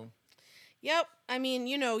 So Yep. I mean,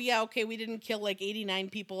 yeah, okay, we didn't kill like 89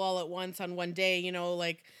 people all at once on one day,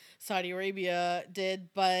 like Saudi Arabia did.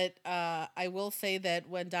 But I will say that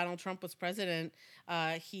when Donald Trump was president,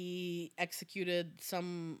 he executed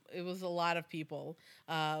it was a lot of people.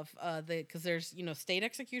 Because there's, state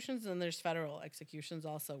executions and there's federal executions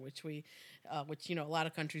also, which, a lot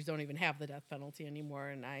of countries don't even have the death penalty anymore.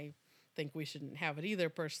 And I think we shouldn't have it either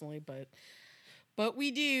personally, but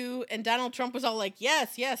we do. And Donald Trump was all like,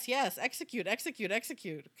 yes, yes, yes, execute, execute,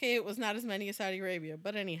 execute. Okay, it was not as many as Saudi Arabia,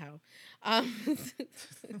 but anyhow. Um,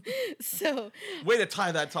 so, way to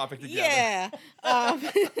tie that topic together. yeah.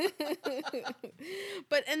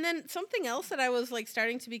 But, and then something else that I was like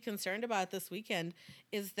starting to be concerned about this weekend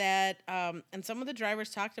is that, and some of the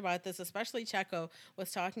drivers talked about this, especially Checo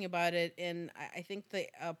was talking about it in, I think, the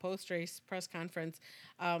post race press conference.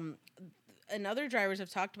 And other drivers have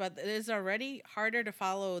talked about that it is already harder to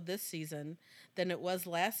follow this season than it was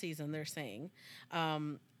last season, they're saying.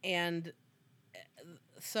 And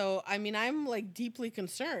so, I mean, I'm like deeply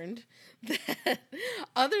concerned that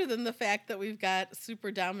other than the fact that we've got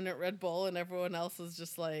super dominant Red Bull and everyone else is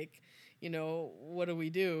just like, what do we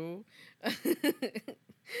do?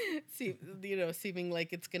 Seeming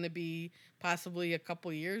like it's going to be possibly a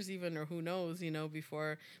couple years even, or who knows,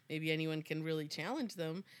 before maybe anyone can really challenge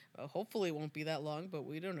them. Hopefully it won't be that long, but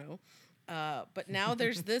we don't know. But now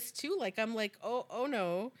there's this too. Like, I'm like, oh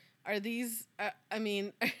no, are these, I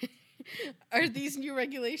mean, are these new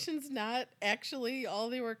regulations not actually all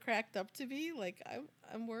they were cracked up to be? Like,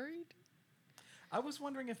 I'm worried. I was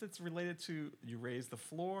wondering if it's related to you raise the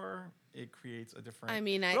floor, it creates a different. I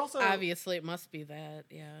mean, but also, obviously it must be that,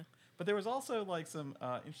 yeah. but there was also like some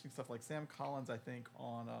interesting stuff, like Sam Collins, I think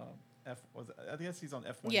on I guess he's on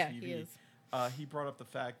F1 Yeah, TV. he is. He brought up the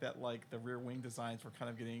fact that like the rear wing designs were kind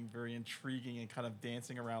of getting very intriguing and kind of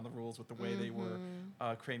dancing around the rules with the way they were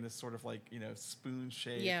creating this sort of like spoon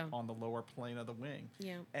shape Yeah. on the lower plane of the wing.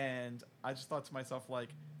 Yeah. And I just thought to myself like,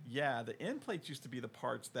 yeah, the end plates used to be the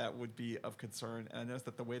parts that would be of concern, and I noticed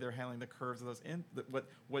that the way they're handling the curves of those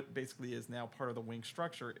what basically is now part of the wing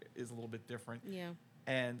structure is a little bit different. Yeah.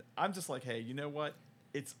 And I'm just like, hey, you know what?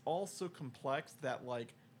 It's all so complex that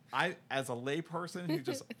like I, as a layperson who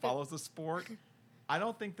just follows the sport, I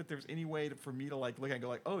don't think that there's any way for me to like look at it and go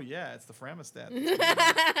like, oh yeah, it's the Framistad.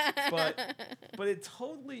 but it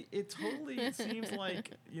totally seems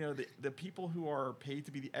like the people who are paid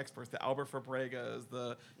to be the experts, the Albert Fabregas,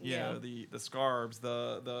 the the Scarbs,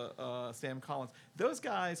 the Sam Collins, those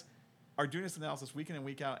guys are doing this analysis week in and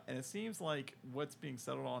week out, and it seems like what's being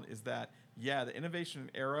settled on is that the innovation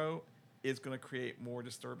in aero is going to create more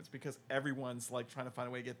disturbance because everyone's like trying to find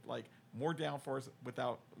a way to get like more downforce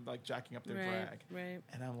without like jacking up their drag. Right.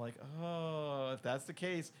 And I'm like, oh, if that's the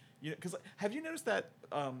case, because have you noticed that?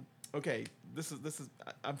 Okay, this is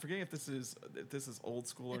I'm forgetting if this is old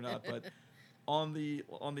school or not, but on the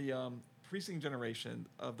preceding generation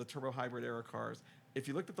of the turbo hybrid era cars, if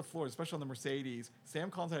you looked at the floor, especially on the Mercedes, Sam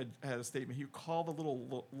Collins had a statement. He called the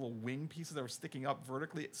little wing pieces that were sticking up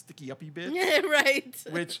vertically sticky uppy bits. Yeah, right.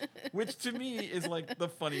 Which to me is like the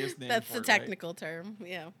funniest name. That's for the it, technical right? term.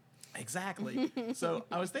 Yeah. Exactly. So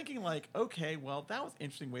I was thinking like, okay, well that was an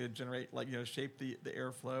interesting way to generate like shape the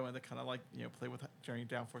airflow and to kind of like play with generating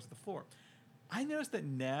downforce at the floor. I noticed that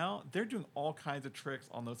now they're doing all kinds of tricks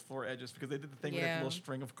on those floor edges because they did the thing with that little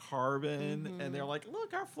string of carbon, and they're like,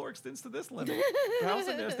 look, our floor extends to this limit. But I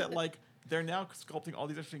also noticed that like they're now sculpting all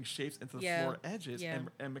these interesting shapes into the floor edges,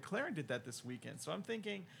 and McLaren did that this weekend. So I'm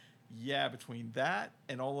thinking, yeah, between that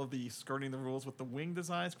and all of the skirting the rules with the wing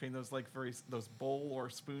designs, creating those like those bowl or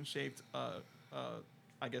spoon shaped,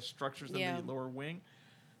 I guess structures in the lower wing.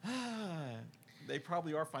 They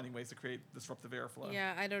probably are finding ways to create disruptive airflow.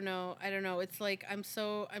 Yeah, I don't know. It's like I'm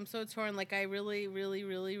so torn. Like I really, really,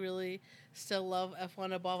 really, really still love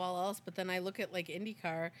F1 above all else. But then I look at like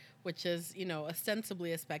IndyCar, which is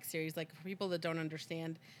ostensibly a spec series. Like for people that don't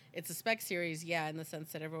understand, it's a spec series, in the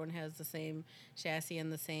sense that everyone has the same chassis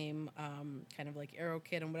and the same kind of like aero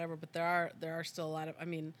kit and whatever. But there are still a lot of. I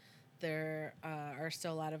mean, there are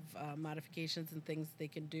still a lot of modifications and things they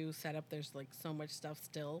can do. Setup. There's like so much stuff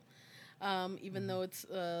still. Even though it's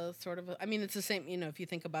sort of, it's the same. If you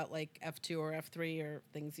think about like F2 or F3 or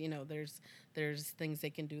things, there's things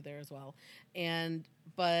they can do there as well.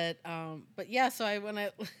 But yeah. So when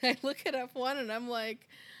I look at F1 and I'm like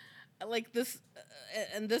this,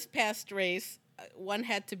 and this past race, one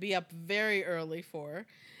had to be up very early for.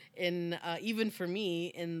 Even for me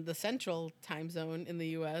in the central time zone in the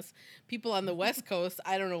U.S., people on the West Coast,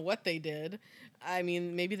 I don't know what they did. I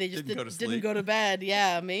mean, maybe they just didn't go to bed.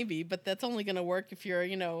 Yeah, maybe. But that's only going to work if you're,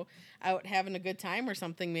 out having a good time or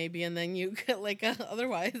something, maybe. And then you get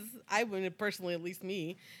otherwise, I would personally, at least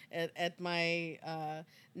me, at my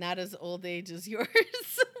not as old age as yours,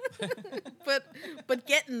 but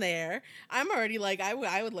getting there, I'm already like,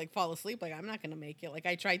 I would like fall asleep. Like, I'm not going to make it. Like,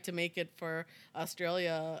 I tried to make it for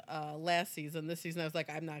Australia last season. This season, I was like,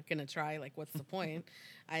 I'm not going to try. Like, what's the point?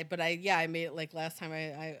 I made it like last time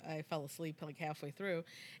I fell asleep like halfway through.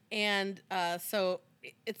 And so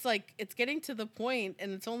it's like, it's getting to the point,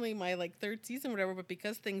 and it's only my like third season or whatever, but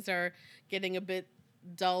because things are getting a bit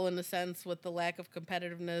dull in a sense with the lack of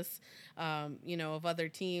competitiveness, of other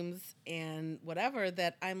teams and whatever,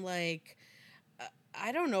 that I'm like,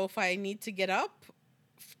 I don't know if I need to get up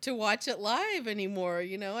to watch it live anymore.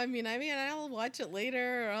 I'll watch it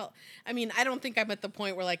later. I don't think I'm at the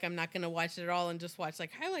point where like I'm not going to watch it at all and just watch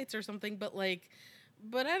like highlights or something. But I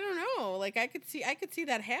don't know. Like I could see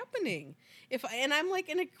that happening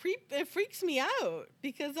it freaks me out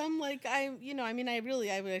because I'm like, I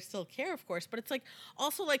still care, of course, but it's like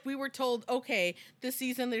also like we were told, okay, this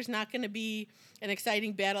season there's not going to be an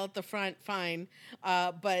exciting battle at the front, fine,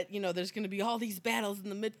 but there's going to be all these battles in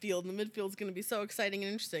the midfield, and the midfield's going to be so exciting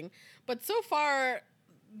and interesting. But so far,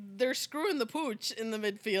 they're screwing the pooch in the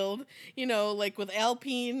midfield, like with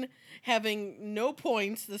Alpine having no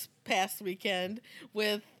points this past weekend,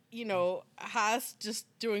 with Haas just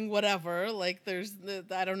doing whatever. Like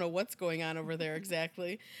I don't know what's going on over there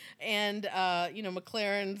exactly, and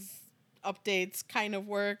McLaren's updates kind of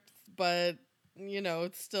worked, but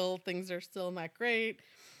it's still, things are still not great.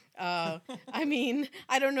 I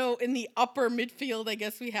don't know. In the upper midfield, I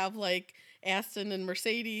guess we have like Aston and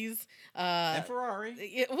Mercedes. And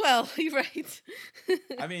Ferrari. You're right.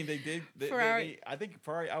 They did. Ferrari. I think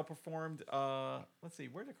Ferrari outperformed. Let's see,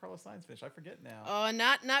 where did Carlos Sainz finish? I forget now. Oh,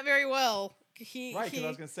 not very well. Because I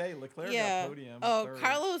was gonna say Leclerc got podium. Oh, third.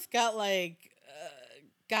 Carlos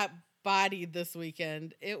got bodied this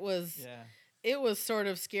weekend. It was sort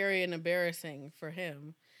of scary and embarrassing for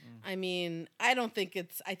him. I think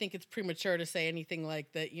it's premature to say anything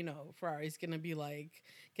like that, Ferrari's going to be like,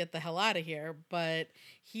 get the hell out of here, but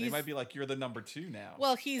they might be like, you're the number 2 now.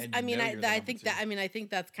 Well, I think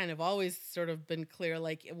that's kind of always sort of been clear,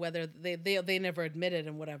 like whether they never admit it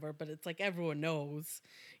and whatever, but it's like everyone knows,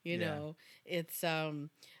 know, it's,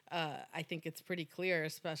 I think it's pretty clear,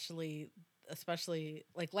 especially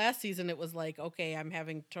like last season, it was like, okay, I'm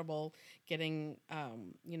having trouble getting,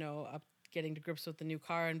 getting to grips with the new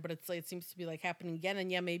car, but it seems to be like happening again, and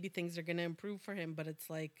yeah, maybe things are going to improve for him, but it's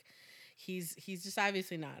like he's just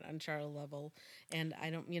obviously not on Charles level, and I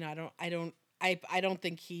don't I don't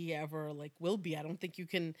think he ever like will be. I don't think you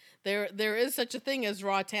can. There is such a thing as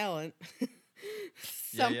raw talent.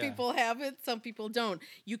 Some Yeah. people have it, some people don't.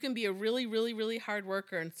 You can be a really, really, really hard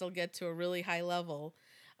worker and still get to a really high level.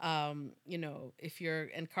 If you're,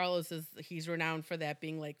 and Carlos he's renowned for that,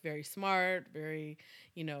 being like very smart, very,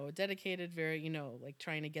 dedicated, very, like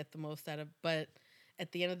trying to get the most out of. But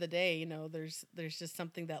at the end of the day, there's just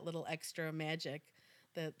something, that little extra magic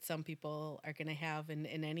that some people are going to have in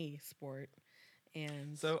any sport.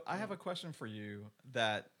 And So I have a question for you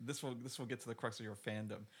that this will get to the crux of your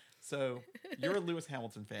fandom. So you're a Lewis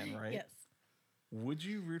Hamilton fan, right? yes. Would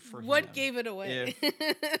you root for him? What gave it away?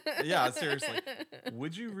 Yeah, seriously.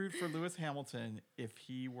 Would you root for Lewis Hamilton if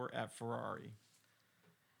he were at Ferrari?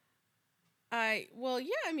 Well, yeah,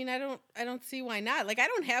 I mean, I don't see why not. Like, I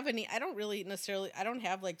don't really necessarily, I don't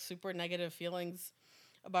have like super negative feelings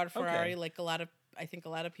about a Ferrari, Okay. like I think a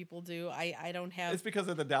lot of people do. I don't have. It's because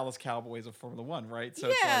of the Dallas Cowboys of Formula One, right? So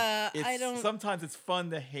Yeah, it's like, I don't- sometimes it's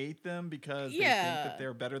fun to hate them because they think Yeah. that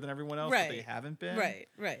they're better than everyone else, but they Right. haven't been.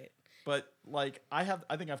 Right. But like I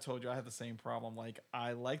think I've told you I have the same problem. Like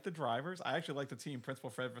I like the drivers. I actually like the team principal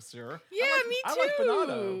Fred Vasseur. Yeah, me too. I like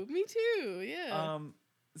Bonotto. Me too. Yeah.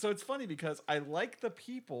 So it's funny because I like the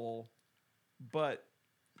people, but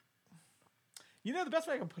the best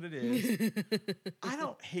way I can put it is I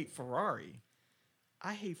don't hate Ferrari.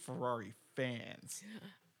 I hate Ferrari fans.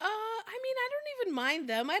 I mean, I don't even mind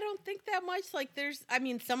them. I don't think that much. Like,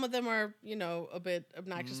 some of them are, a bit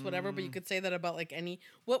obnoxious, whatever. But you could say that about like any.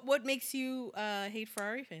 What makes you hate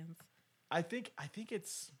Ferrari fans? I think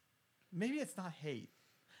it's maybe it's not hate.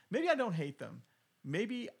 Maybe I don't hate them.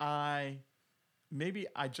 Maybe I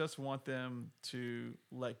just want them to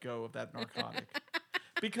let go of that narcotic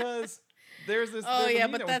because there's this. Oh there's a yeah,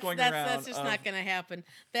 meme but that was that's going that's around just of- not gonna happen.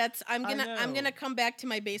 I'm know. gonna come back to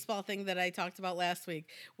my baseball thing that I talked about last week.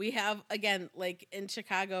 We have, again, like in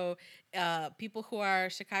Chicago, people who are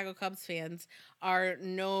Chicago Cubs fans are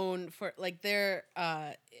known for, like, they're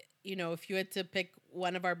if you had to pick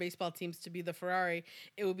one of our baseball teams to be the Ferrari,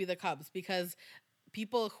 it would be the Cubs, because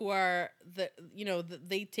people who are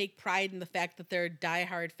they take pride in the fact that they're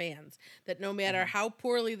diehard fans, that no matter how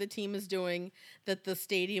poorly the team is doing, that the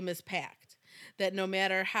stadium is packed, that no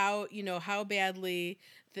matter how badly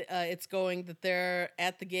it's going, that they're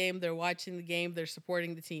at the game, they're watching the game, they're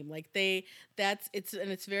supporting the team. Like,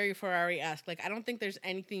 it's very Ferrari-esque. Like, I don't think there's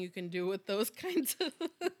anything you can do with those kinds of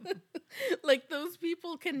like, those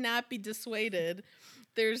people cannot be dissuaded.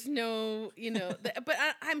 There's no, but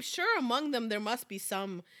I'm sure among them there must be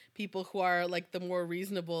some people who are like the more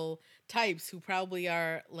reasonable types, who probably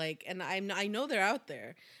are like, and I know they're out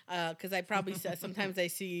there, because I probably sometimes I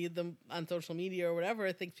see them on social media or whatever.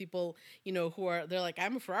 I think people, they're like,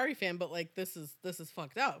 I'm a Ferrari fan, but like this is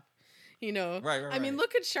fucked up. Right. I mean,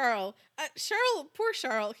 look at Charles. Poor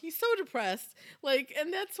Charles. He's so depressed. Like,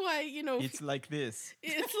 and that's why, It's like this.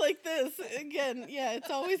 it's like this again. Yeah,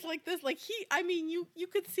 it's always like this. Like, you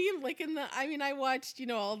could see him like I watched,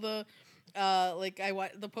 all the I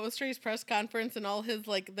watched the post-race press conference and all his,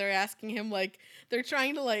 like, they're asking him, like, they're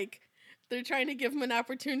trying to give him an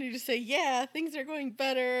opportunity to say, yeah, things are going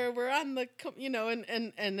better, we're on the,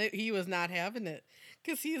 and he was not having it,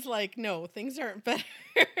 because he's like, no, things aren't better.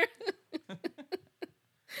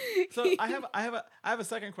 So I have a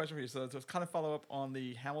second question for you. So to kind of follow up on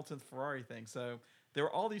the Hamilton Ferrari thing. So there were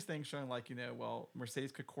all these things showing, like,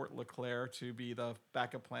 Mercedes could court Leclerc to be the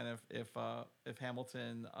backup plan if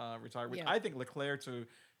Hamilton retired. Which Yeah. I think Leclerc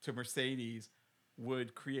to Mercedes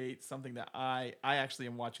would create something that I actually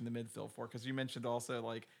am watching the midfield for, because you mentioned also,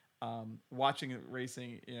 like, watching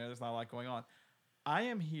racing. There's not a lot going on. I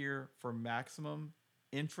am here for maximum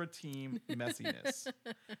intra-team messiness.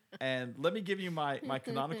 And let me give you my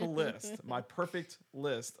canonical list, my perfect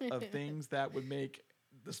list of things that would make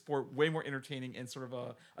the sport way more entertaining in sort of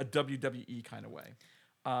a WWE kind of way.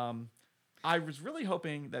 I was really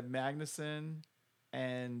hoping that Magnussen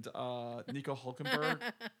and Nico Hulkenberg,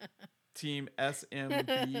 team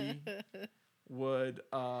SMB, would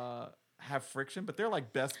have friction, but they're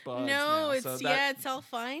like best buds No, now. it's all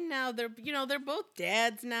fine now. They're both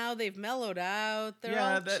dads now. They've mellowed out. They're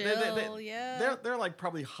all chill. They're like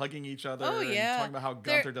probably hugging each other. Oh, and yeah. talking about how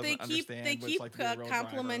Gunther doesn't understand. They what it's keep like to be a real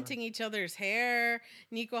complimenting each other's hair.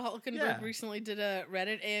 Nico Hulkenberg Yeah. recently did a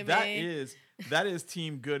Reddit AMA. That is That is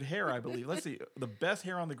team good hair, I believe. Let's see. The best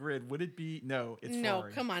hair on the grid, would it be? No, it's No,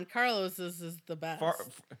 Ferrari. come on. Carlos's is the best.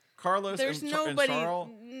 Carlos There's and Charles.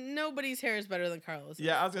 nobody's hair is better than Carlos.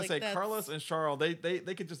 Yeah, I was gonna say Carlos and Charles. They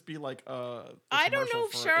could just be like I don't know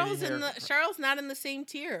if Charles not in the same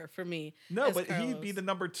tier for me. No, but Carlos. He'd be the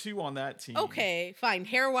number 2 on that team. Okay, fine.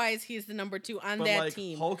 Hair wise, he's the number 2 on that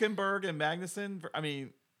team. Hulkenberg and Magnussen.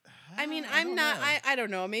 I'm not. I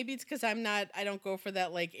don't know. Maybe it's because I'm not. I don't go for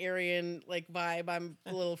that like Aryan like vibe. I'm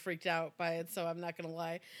a little freaked out by it, so I'm not gonna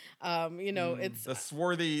lie. It's the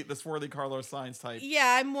swarthy Carlos Sainz type.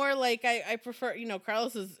 Yeah, I'm more like I prefer.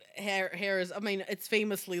 Carlos's hair is. I mean, it's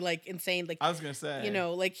famously like insane. Like I was gonna say.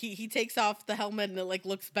 Like he takes off the helmet and it like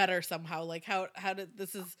looks better somehow. Like how did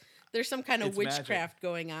this is. There's some kind of witchcraft magic.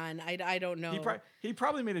 Going on. I don't know. He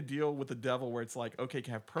probably made a deal with the devil where it's like, okay, you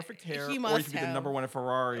can have perfect hair, or you can be the number 1 at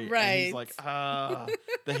Ferrari. Right. And he's like,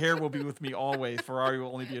 the hair will be with me always. Ferrari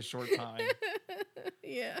will only be a short time.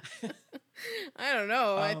 Yeah. I don't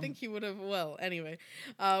know. I think he would have. Well, anyway.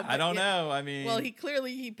 I don't know. I mean, well,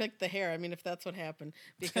 he picked the hair. I mean, if that's what happened,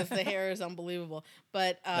 because the hair is unbelievable.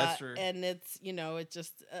 But that's true. And it's it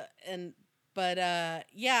just But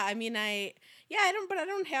I mean, I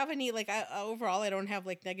don't have any like overall I don't have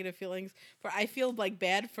like negative feelings I feel like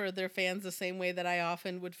bad for their fans the same way that I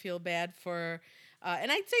often would feel bad for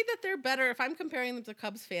and I'd say that they're better if I'm comparing them to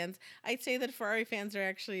Cubs fans. I'd say that Ferrari fans are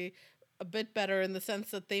actually a bit better in the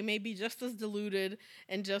sense that they may be just as deluded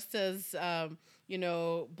and just as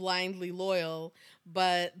blindly loyal,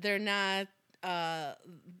 but they're not I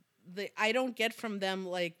don't get from them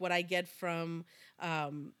like what I get from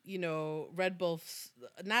Red Bull.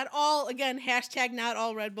 Not all, again, hashtag not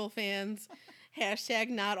all Red Bull fans, hashtag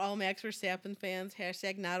not all Max Verstappen fans,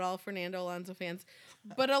 hashtag not all Fernando Alonso fans,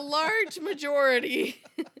 but a large majority.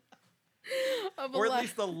 Or at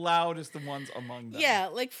least the loudest ones among them. Yeah,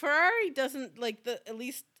 like Ferrari doesn't like at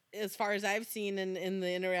least as far as I've seen in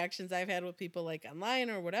the interactions I've had with people like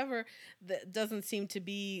online or whatever, that doesn't seem to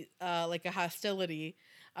be like a hostility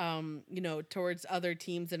towards other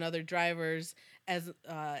teams and other drivers as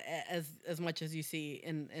much as you see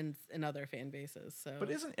in other fan bases. So,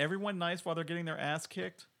 but isn't everyone nice while they're getting their ass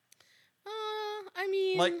kicked? I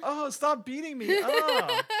mean, like, oh, stop beating me.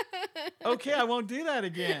 Oh, okay, I won't do that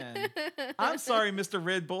again. I'm sorry, Mr.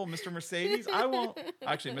 Red Bull, Mr. Mercedes. I won't.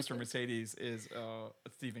 Actually, Mr. Mercedes is a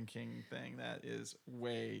Stephen King thing that is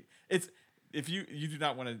it's. If you do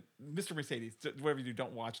not want to, Mr. Mercedes, whatever you do,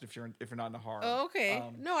 don't watch it if you're not into horror. Oh, okay.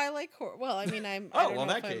 No, I like horror. Well, I mean, I'm. In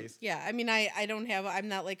that case. Yeah, I mean, I don't have. I'm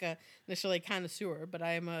not like a necessarily connoisseur, but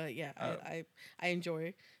I am I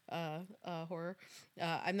enjoy horror.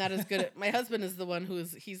 I'm not as good at. My husband is the one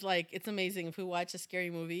he's like, it's amazing if we watch a scary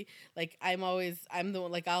movie. Like I'm the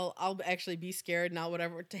one, like I'll actually be scared now,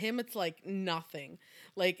 whatever. To him, it's like nothing.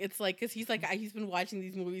 Like it's like because he's like he's been watching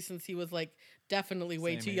these movies since he was like definitely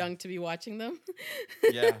way too young to be watching them.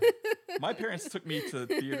 Yeah, my parents took me to the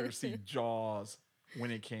theater to see Jaws when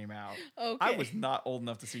it came out. Okay. I was not old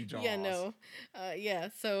enough to see Jaws. Yeah, no.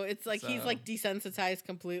 So it's like he's like desensitized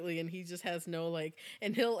completely and he just has no like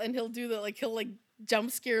and he'll do that like he'll like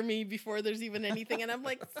jump scare me before there's even anything and I'm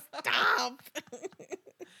like stop.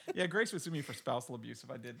 Yeah, Grace would sue me for spousal abuse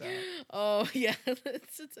if I did that. Oh yeah,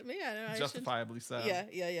 it's I justifiably so.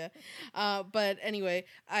 Yeah. But anyway,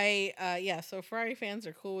 so Ferrari fans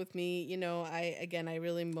are cool with me. I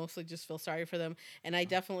really mostly just feel sorry for them, and I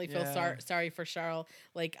definitely feel sorry for Charles.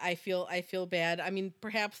 Like I feel bad. I mean,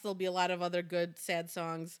 perhaps there'll be a lot of other good sad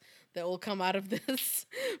songs that will come out of this,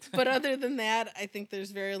 but other than that, I think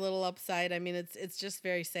there's very little upside. I mean, it's just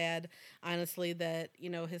very sad, honestly, that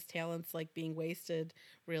his talent's like being wasted.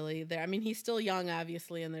 Really, there. I mean, he's still young,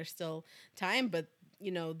 obviously, and there's still time, but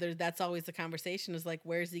that's always the conversation is like,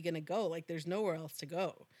 where's he gonna go? Like, there's nowhere else to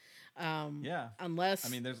go. Unless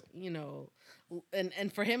there's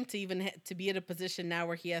and for him to even to be at a position now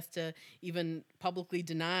where he has to even publicly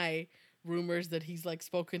deny rumors that he's like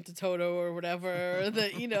spoken to Toto or whatever, or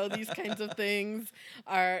that these kinds of things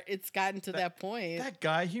it's gotten to that point. That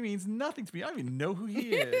guy, he means nothing to me. I don't even know who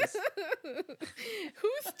he is.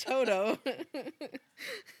 Who's Toto?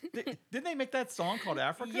 Didn't they make that song called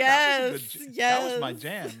Africa? Yes, that was my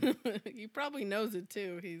jam. He probably knows it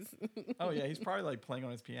too. Oh yeah, he's probably like playing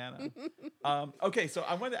on his piano. Okay, so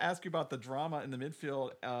I wanted to ask you about the drama in the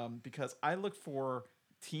midfield because I look for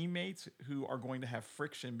teammates who are going to have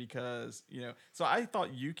friction because so I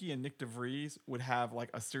thought Yuki and Nick DeVries would have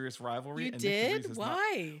like a serious rivalry. You and did? Nick DeVries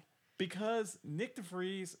Why? Because Nick de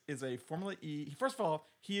Vries is a Formula E. First of all,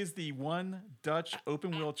 he is the one Dutch open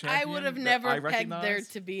wheel champion. I would have that never I pegged recognize. there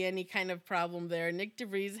to be any kind of problem there. Nick de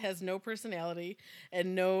Vries has no personality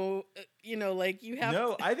and no, like you have.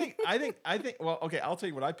 No, I think. Well, okay, I'll tell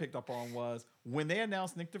you what I picked up on was when they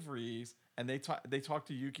announced Nick de Vries and they talked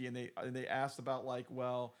to Yuki and they asked about like,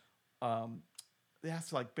 well, they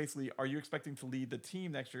asked like basically, are you expecting to lead the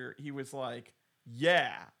team next year? He was like,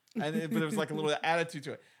 yeah, but there was like a little attitude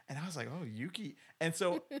to it, and I was like, oh, Yuki. And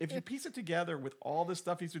so if you piece it together with all this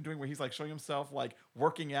stuff he's been doing, where he's like showing himself like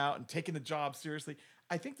working out and taking the job seriously.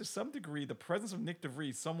 I think to some degree, the presence of Nick de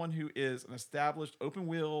Vries, someone who is an established open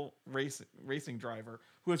wheel racing driver,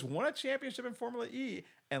 who has won a championship in Formula E,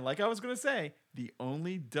 and like I was going to say, the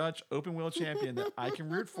only Dutch open wheel champion that I can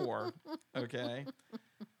root for, okay?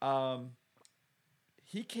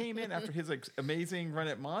 He came in after his amazing run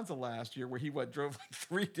at Monza last year, where he drove like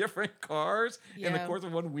 3 different cars in the course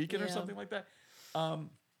of one weekend or something like that.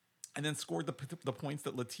 And then scored the points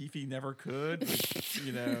that Latifi never could. Which,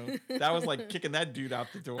 that was like kicking that dude out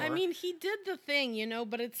the door. I mean, he did the thing,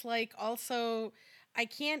 but it's like also, I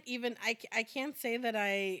can't say that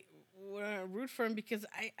I root for him because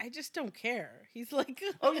I just don't care. He's like,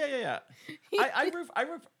 oh yeah.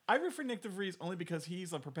 I root for Nick de Vries only because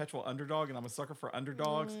he's a perpetual underdog, and I'm a sucker for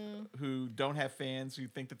underdogs who don't have fans who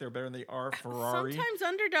think that they're better than they are. Ferrari. Sometimes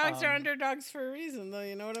underdogs are underdogs for a reason, though.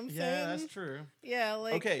 You know what I'm saying? Yeah, that's true. Yeah,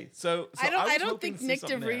 like okay. So I don't think Nick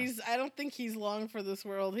de Vries. I don't think he's long for this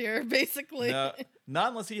world here. Basically, no, not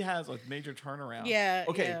unless he has a major turnaround. Yeah.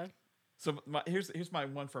 Okay. Yeah. So here's my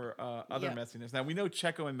one for other messiness. Now we know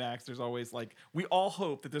Checo and Max. There's always like we all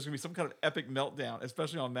hope that there's gonna be some kind of epic meltdown,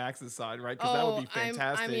 especially on Max's side, right? Because that would be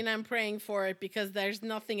fantastic. I'm praying for it because there's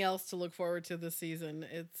nothing else to look forward to this season.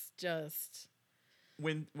 It's just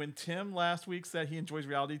when Tim last week said he enjoys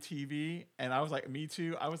reality TV, and I was like, me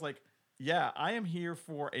too. I was like, yeah, I am here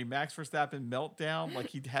for a Max Verstappen meltdown like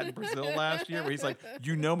he had in Brazil last year, where he's like,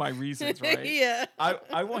 my reasons, right? Yeah.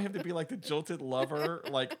 I want him to be like the jilted lover,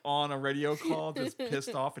 like on a radio call, just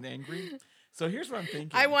pissed off and angry. So here's what I'm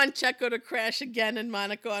thinking. I want Checo to crash again in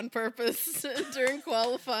Monaco on purpose during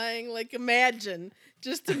qualifying. Like,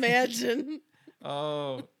 just imagine.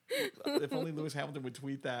 Oh, if only Lewis Hamilton would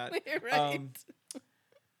tweet that. Right.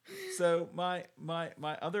 So my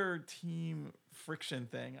other team friction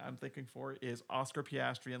thing I'm thinking for is Oscar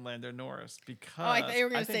Piastri and Lando Norris, because I thought you were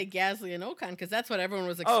going to say Gasly and Ocon, because that's what everyone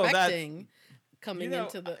was expecting coming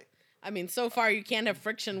into the. I mean, so far you can't have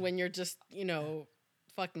friction when you're just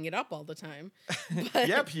fucking it up all the time. But,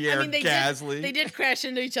 yeah, Pierre Gasly. They did crash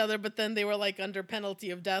into each other, but then they were like under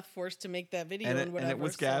penalty of death, forced to make that video and whatever. And it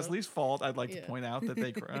was Gasly's fault. I'd like to point out that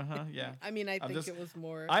they. Yeah. I mean, I think it was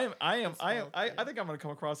more. I think I'm going to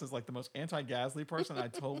come across as like the most anti-Gasly person. I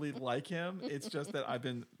totally like him. It's just that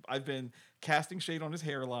I've been casting shade on his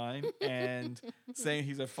hairline and saying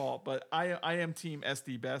he's at fault. But I am Team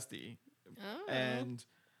SD Bestie,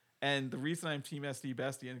 And the reason I'm Team SD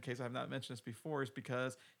Bestie, in case I have not mentioned this before, is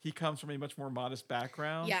because he comes from a much more modest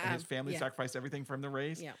background. Yeah, and his family sacrificed everything for him to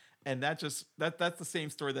race. Yeah. And that's the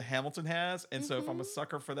same story that Hamilton has. And so if I'm a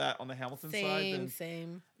sucker for that on the Hamilton side, then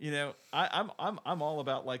same. I'm all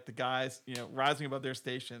about like the guys, rising above their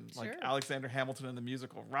station, like Alexander Hamilton in the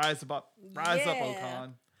musical, rise up,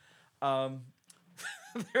 Ocon.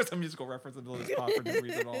 There's a musical reference in this pod for no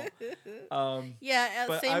reason at all.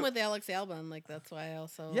 Same with Alex Albon. Like that's why I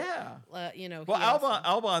also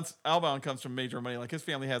Albon comes from major money. Like his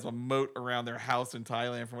family has a moat around their house in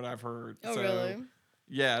Thailand, from what I've heard. Oh, really?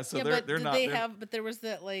 Yeah, so they're not. But there was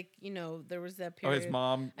that there was that period. Oh, his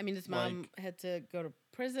mom. I mean, his mom had to go to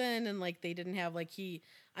prison, and like they didn't have like he.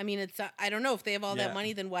 I mean, it's I don't know if they have all that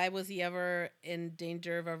money. Then why was he ever in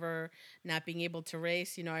danger of ever not being able to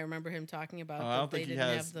race? I remember him talking about. I don't think he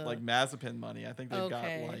has like Mazepin money. I think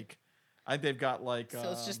they've got like.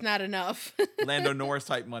 So it's just not enough. Lando Norris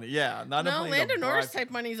type money, yeah. Lando Norris type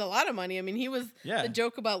money is a lot of money. I mean, he was the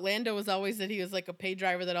joke about Lando was always that he was like a pay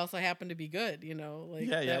driver that also happened to be good.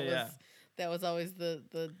 That was always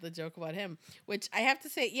the joke about him, which I have to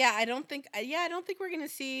say, I don't think we're going to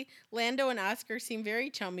see Lando and Oscar seem very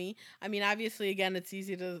chummy. I mean, obviously, again, it's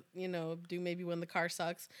easy to, do maybe when the car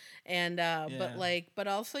sucks. And, but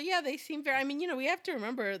also, they seem very, I mean, we have to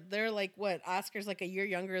remember they're like, Oscar's like a year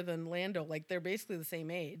younger than Lando. Like they're basically the same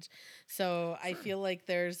age. So I feel like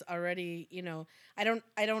there's already, I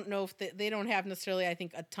don't know if they don't have necessarily, I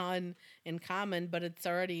think, a ton in common, but it's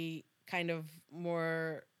already kind of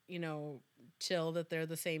more, chill that they're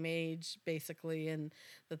the same age basically, and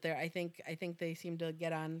that they're I think they seem to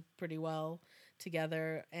get on pretty well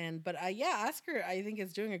together. And but Oscar I think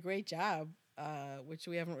is doing a great job. which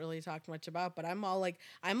we haven't really talked much about. But I'm like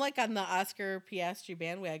on the Oscar Piastri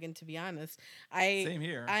bandwagon, to be honest. Same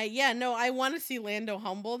here. I want to see Lando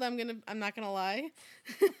humbled. I'm not gonna lie.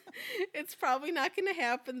 It's probably not gonna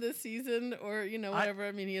happen this season, or whatever.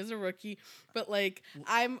 I mean, he is a rookie, but like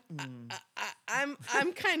I'm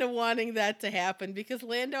kind of wanting that to happen, because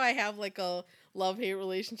Lando, I have like a love-hate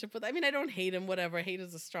relationship with. I mean, I don't hate him, whatever. Hate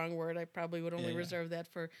is a strong word. I probably would only reserve that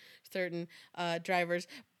for certain drivers.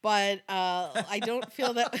 But I don't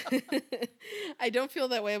feel that I don't feel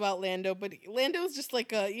that way about Lando. But Lando's just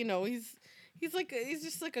like he's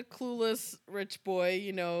just like a clueless rich boy.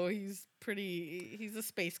 He's a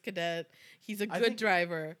space cadet. He's a good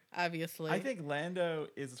driver, obviously. I think Lando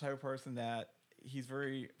is the type of person that he's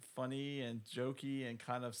very funny and jokey and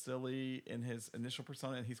kind of silly in his initial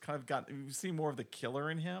persona, and he's kind of we've seen more of the killer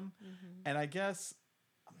in him. Mm-hmm. And I guess,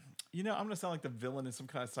 I'm going to sound like the villain in some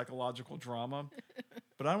kind of psychological drama,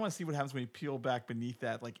 but I don't want to see what happens when you peel back beneath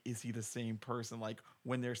that. Like, is he the same person? Like,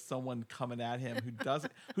 when there's someone coming at him who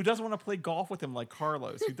doesn't want to play golf with him, like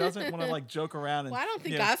Carlos, who doesn't want to like joke around. And, well, I don't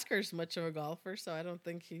think Oscar's much of a golfer, so I don't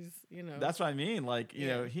think he's, That's what I mean. Like,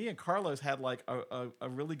 he and Carlos had like a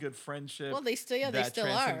really good friendship. Well, they still are. They still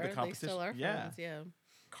are friends, yeah.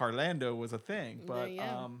 Carlando was a thing, but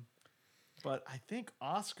but I think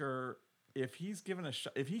Oscar, if he's given a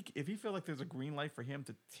shot, if he feel like there's a green light for him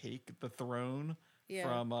to take the throne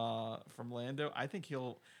from Lando, I think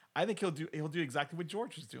he'll do exactly what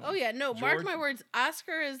George is doing. Oh yeah, no, mark my words.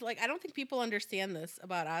 Oscar is like, I don't think people understand this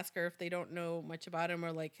about Oscar if they don't know much about him,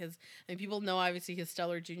 or like people know obviously his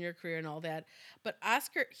stellar junior career and all that. But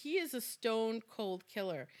Oscar, he is a stone cold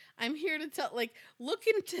killer. I'm here to tell, like, look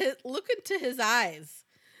into his eyes.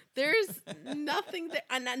 There's nothing there.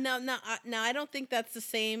 Now, I don't think that's the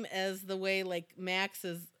same as the way like Max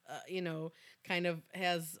is, kind of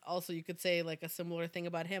has also, you could say, like a similar thing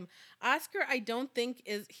about him. Oscar, I don't think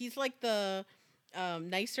he's like the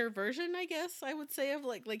nicer version, I guess I would say, of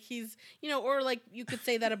like he's, or like you could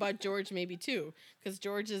say that about George maybe too, because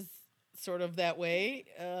George is sort of that way,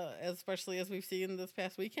 especially as we've seen this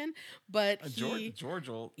past weekend. But George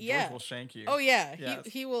will shank you. Oh yeah, yes.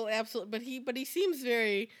 he will absolutely. But he seems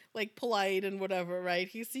very like polite and whatever, right?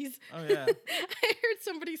 He's. Oh yeah. I heard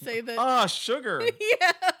somebody say that. Ah, sugar.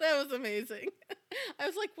 Yeah, that was amazing. I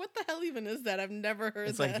was like, what the hell even is that? I've never heard that.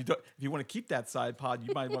 It's like, if you want to keep that side pod,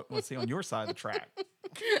 you might want to stay on your side of the track.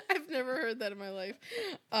 I've never heard that in my life.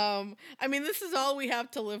 I mean, this is all we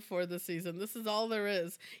have to live for this season. This is all there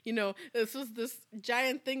is. This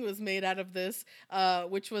giant thing was made out of this,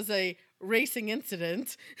 which was a racing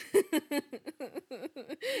incident.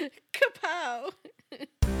 Kapow!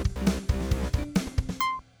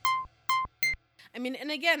 I mean,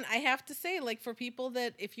 and again, I have to say, like, for people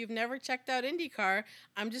that, if you've never checked out IndyCar,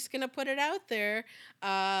 I'm just going to put it out there.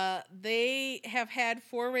 They have had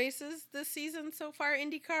 4 races this season so far,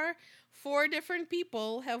 IndyCar. 4 different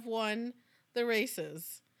people have won the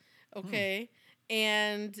races. Okay?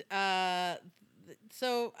 And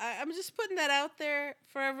so I'm just putting that out there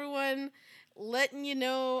for everyone, letting you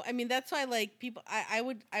know. I mean, that's why, like, people, I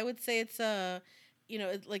would say it's a...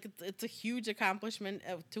 it's a huge accomplishment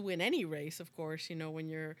to win any race, of course, when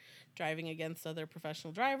you're driving against other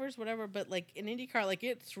professional drivers, whatever. But, like, in IndyCar, like,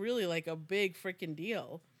 it's really, like, a big freaking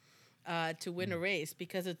deal to win a race,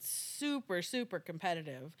 because it's super, super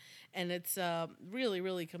competitive. And it's a really,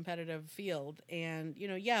 really competitive field. And,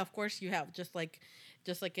 of course, you have just like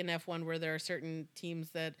in F1, where there are certain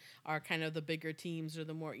teams that are kind of the bigger teams, or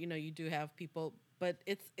the more, you do have people. But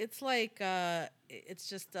it's like, it's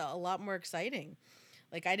just a lot more exciting.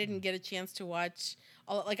 Like, I didn't get a chance to watch,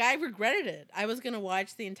 I regretted it. I was going to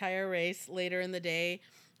watch the entire race later in the day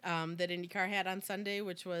that IndyCar had on Sunday,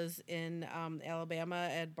 which was in Alabama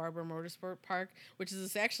at Barber Motorsport Park, which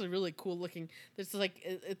is actually really cool looking. It's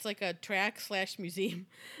like a track / museum.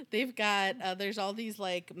 They've got, there's all these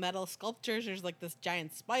like metal sculptures. There's like this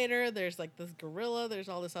giant spider. There's like this gorilla. There's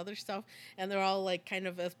all this other stuff. And they're all like kind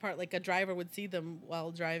of as part, like a driver would see them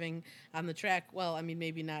while driving on the track. Well, I mean,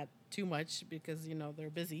 maybe not too much, because they're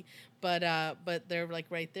busy, but they're like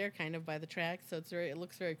right there kind of by the track, so it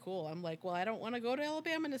looks very cool. I'm like, well, I don't want to go to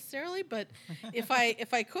Alabama necessarily, but if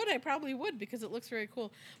I could, I probably would, because it looks very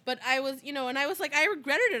cool. But I was, and I was like, I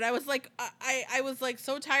regretted it. I was like, I was like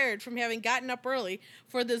so tired from having gotten up early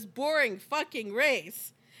for this boring fucking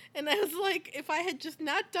race. And I was like, if I had just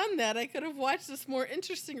not done that, I could have watched this more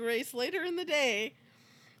interesting race later in the day.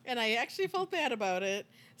 And I actually felt bad about it.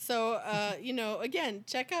 So, again,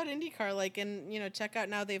 check out IndyCar, and check out,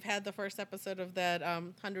 now they've had the first episode of that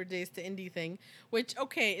 100 Days to Indy thing, which,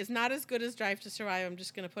 okay, is not as good as Drive to Survive. I'm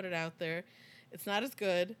just going to put it out there. It's not as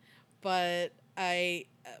good, but I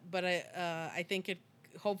think it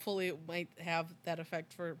hopefully it might have that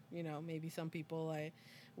effect for maybe some people.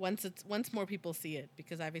 Once more people see it,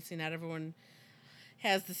 because obviously not everyone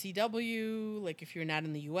has the CW. Like if you're not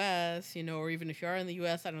in the U.S., or even if you are in the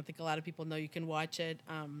U.S., I don't think a lot of people know you can watch it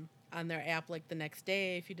on their app like the next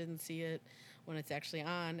day if you didn't see it when it's actually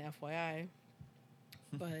on. FYI.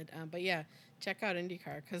 But yeah, check out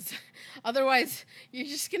IndyCar, because otherwise you're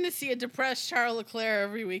just gonna see a depressed Charles Leclerc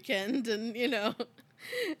every weekend, and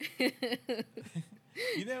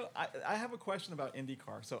I have a question about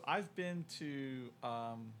IndyCar. So I've been to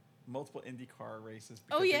multiple IndyCar races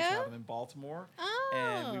because Oh they used to yeah. have them in Baltimore,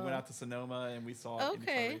 and we went Oh. out to Sonoma and we saw an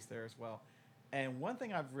Okay. IndyCar race there as well. And one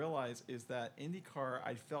thing I've realized is that IndyCar,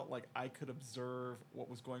 I felt like I could observe what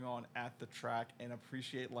was going on at the track and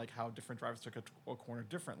appreciate like how different drivers took a corner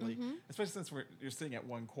differently, Mhm. especially since you're sitting at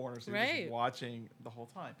one corner, so you're Right. just watching the whole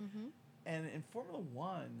time. Mhm. And in Formula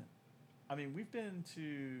One, I mean, we've been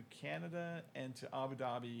to Canada and to Abu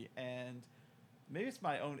Dhabi, and maybe it's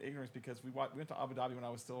my own ignorance because we went to Abu Dhabi when I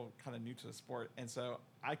was still kind of new to the sport, and so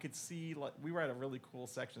I could see like we were at a really cool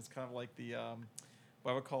section. It's kind of like the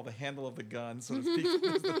what I would call the handle of the gun, so to speak,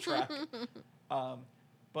 is the track. Um,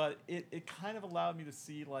 but it kind of allowed me to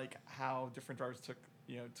see like how different drivers took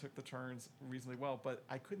the turns reasonably well, but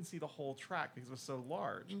I couldn't see the whole track because it was so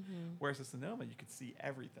large. Mhm. Whereas at Sonoma, you could see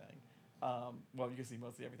everything. Well, you could see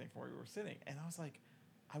mostly everything from where we were sitting, and I was like,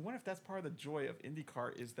 I wonder if that's part of the joy of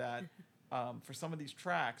IndyCar is that for some of these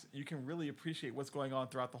tracks, you can really appreciate what's going on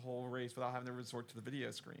throughout the whole race without having to resort to the video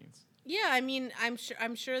screens. Yeah, I mean,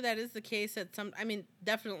 I'm sure that is the case at some. I mean,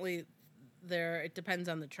 definitely there. It depends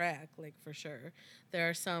on the track, like for sure. There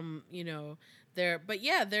are some, there, but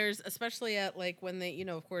yeah, there's especially at like when they,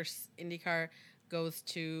 of course, IndyCar goes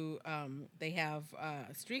to. They have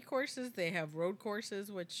street courses, they have road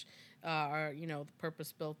courses, which are the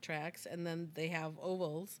purpose built tracks, and then they have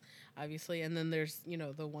ovals, obviously, and then there's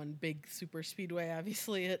the one big super speedway,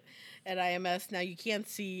 obviously at IMS. Now you can't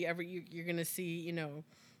see you're gonna see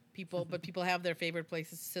people, but people have their favorite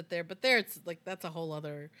places to sit there. But there, it's like that's a whole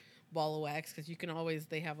other ball of wax, because you can always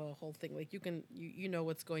they have a whole thing like you know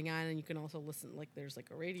what's going on, and you can also listen, like there's like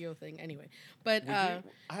a radio thing anyway. But I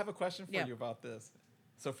have a question for yeah. you about this.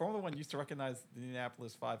 So Formula One used to recognize the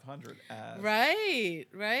Indianapolis 500 as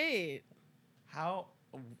right. how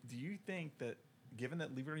do you think that, given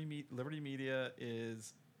that Liberty Media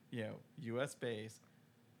is U.S. based,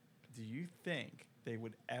 do you think they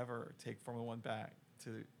would ever take Formula One back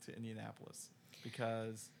to Indianapolis?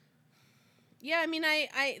 Because Yeah, I mean,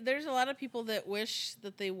 I there's a lot of people that wish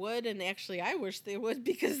that they would, and actually, I wish they would,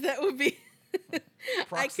 because that would be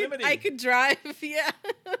proximity. I could drive, yeah.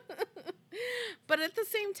 But at the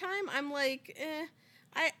same time, I'm like,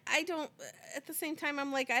 I don't. At the same time,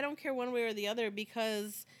 I'm like, I don't care one way or the other,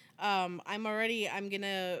 because I'm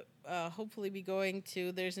gonna hopefully be going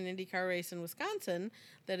to. There's an IndyCar race in Wisconsin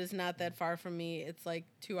that is not that far from me. It's like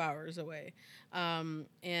 2 hours away, and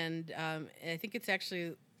I think it's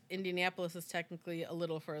actually. Indianapolis is technically a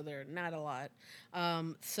little further, not a lot.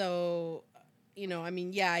 So, I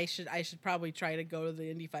mean, yeah, I should probably try to go to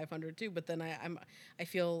the Indy 500 too. But then I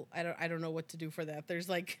feel I don't know what to do for that. There's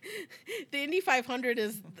like the Indy 500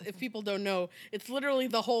 is, if people don't know, it's literally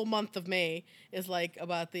the whole month of May is like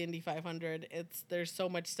about the Indy 500. There's so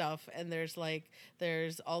much stuff, and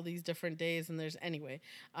there's all these different days, and there's anyway,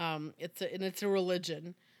 it's a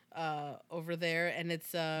religion over there, and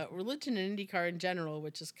it's religion in IndyCar in general,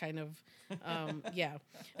 which is kind of yeah.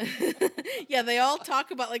 Yeah, they all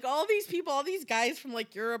talk about like all these people, all these guys from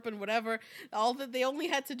like Europe and whatever, all that they only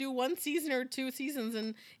had to do 1 season or 2 seasons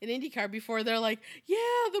in IndyCar before they're like, yeah,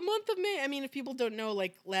 the month of May. I mean, if people don't know,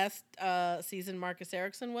 like last season Marcus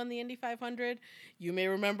Ericsson won the Indy 500. You may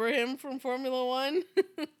remember him from Formula One.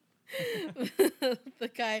 The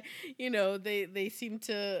guy, they seem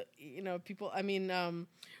to, people, I mean,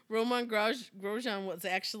 Romain Grosjean was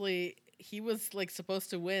actually, he was like supposed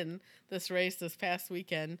to win this race this past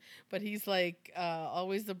weekend, but he's like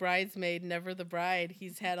always the bridesmaid, never the bride.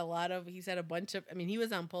 He's had a bunch of, I mean, he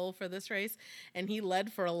was on pole for this race, and he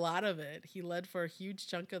led for a lot of it. He led for a huge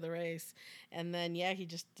chunk of the race, and then he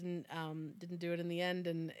just didn't do it in the end,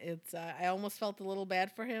 and it's I almost felt a little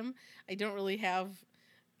bad for him. I don't really have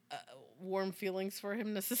warm feelings for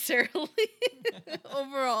him necessarily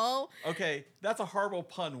overall. Okay, that's a horrible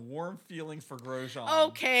pun. Warm feelings for Grosjean.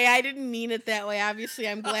 Okay, I didn't mean it that way. Obviously,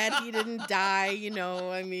 I'm glad he didn't die.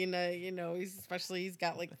 I mean, he's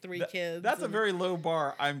got like 3 kids. That's a very low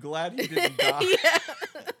bar. I'm glad he didn't die. Yeah.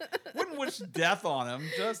 Wouldn't wish death on him.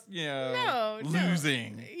 Just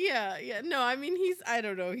losing. No. Yeah. No, I mean, I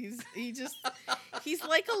don't know. He's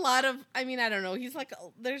like a lot of. I mean, I don't know. He's like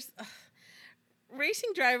there's.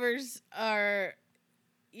 racing drivers are,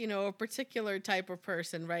 a particular type of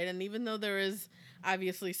person, right? And even though there is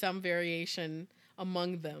obviously some variation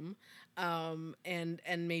among them,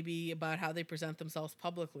 and maybe about how they present themselves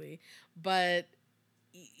publicly, but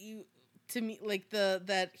you, to me, like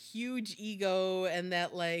that huge ego and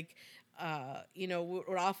that like,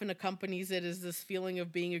 what often accompanies it is this feeling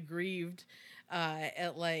of being aggrieved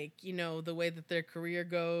at like the way that their career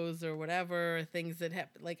goes or whatever things that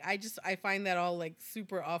happen. Like I find that all like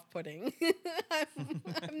super off-putting.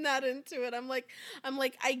 I'm not into it. I'm like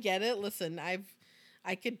I get it. Listen,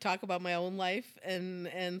 I could talk about my own life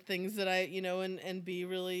and things that I and be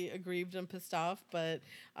really aggrieved and pissed off, but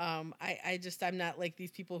I'm not like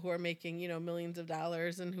these people who are making millions of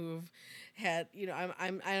dollars and who've had I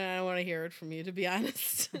don't want to hear it from you, to be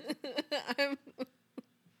honest. I'm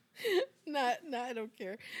not, no, I don't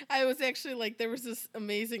care. I was actually like, there was this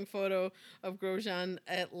amazing photo of Grosjean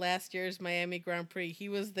at last year's Miami Grand Prix. He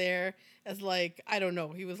was there as like, I don't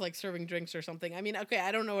know, he was like serving drinks or something. I mean, okay,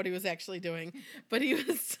 I don't know what he was actually doing, but he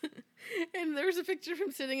was, and there was a picture of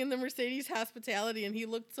him sitting in the Mercedes hospitality, and he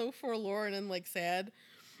looked so forlorn and like sad.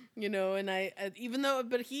 And even though,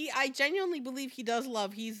 but I genuinely believe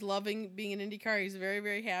he's loving being in IndyCar. He's very,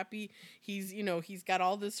 very happy. He's got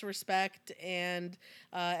all this respect and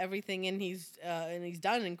everything, and he's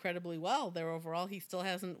done incredibly well there overall. He still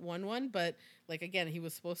hasn't won one, but like, again, he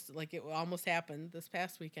was supposed to, like, it almost happened this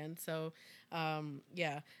past weekend. So,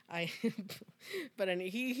 yeah, but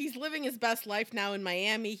he's living his best life now in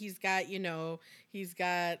Miami. He's got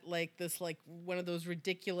like this, like one of those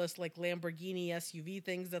ridiculous, like Lamborghini SUV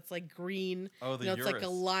things that's like green. Oh, the it's like a Urus.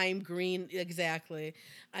 lime green. Exactly.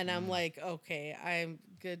 And I'm like, okay, I'm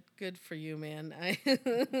good for you, man.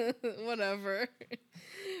 Whatever.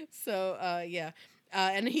 So, yeah.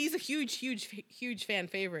 And he's a huge fan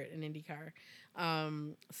favorite in IndyCar.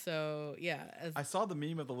 So yeah, I saw the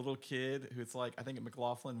meme of the little kid who's like, I think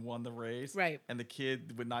McLaughlin won the race, right, and the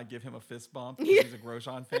kid would not give him a fist bump because he's a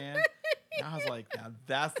Grosjean fan. And I was like, now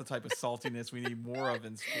that's the type of saltiness we need more of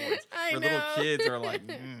in sports. I where know. little kids are like,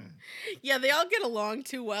 Yeah, they all get along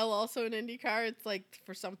too well. Also in IndyCar, it's like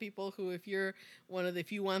for some people who, if you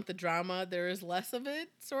want the drama, there is less of it.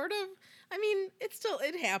 Sort of. I mean,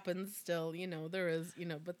 it happens still. There is.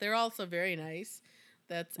 But they're also very nice.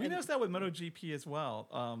 We noticed that with MotoGP as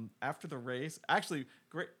well. After the race, actually,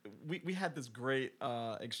 great. We had this great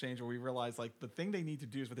exchange where we realized like the thing they need to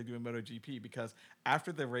do is what they do in MotoGP, because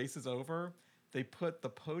after the race is over, they put the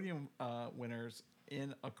podium winners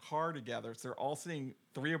in a car together. So they're all sitting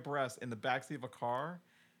 3 abreast in the backseat of a car,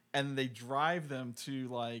 and they drive them to,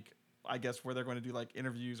 like, I guess where they're going to do like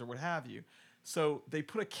interviews or what have you. So they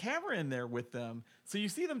put a camera in there with them. So you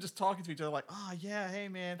see them just talking to each other like, oh, yeah, hey,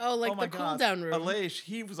 man. Oh, like my the cool-down room. Aleix,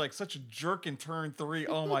 he was like such a jerk in turn 3.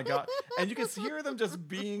 Oh, my God. And you can hear them just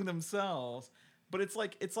being themselves. But it's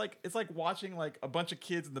like watching like a bunch of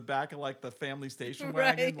kids in the back of like the family station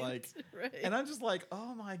wagon. Right. And I'm just like,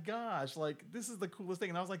 oh, my gosh. Like, this is the coolest thing.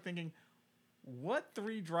 And I was like thinking, what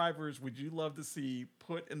 3 drivers would you love to see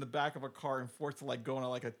put in the back of a car and forced to like go on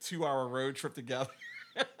like a 2-hour road trip together?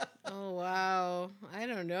 Oh wow, I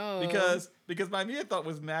don't know. Because my immediate thought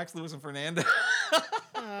was Max, Lewis, and Fernando.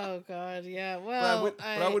 Oh God, yeah. Well, but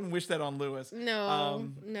I wouldn't wish that on Lewis. No,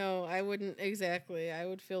 no, I wouldn't exactly. I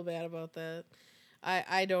would feel bad about that.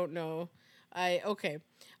 I don't know. Okay.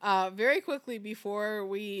 Very quickly before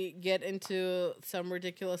we get into some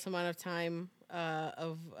ridiculous amount of time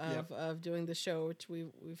of doing the show, which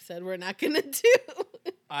we've said we're not gonna do.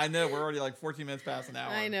 I know, we're already like 14 minutes past an hour.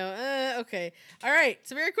 I know. Okay. All right.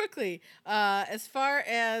 So very quickly, as far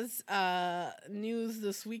as news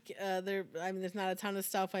this week, there's not a ton of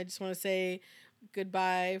stuff. I just want to say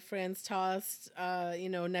goodbye, Franz Tost.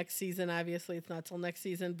 Next season, obviously it's not till next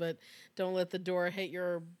season, but don't let the door hit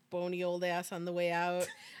your bony old ass on the way out.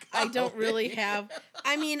 I don't really have.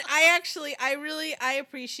 I mean, I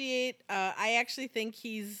appreciate. I actually think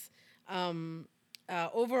he's.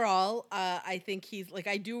 Overall, I think he's like,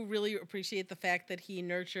 I do really appreciate the fact that he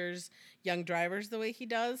nurtures young drivers the way he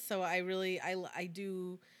does. So I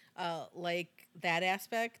do like that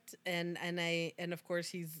aspect, and of course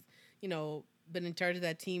he's been in charge of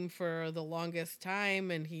that team for the longest time,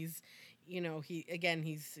 and he's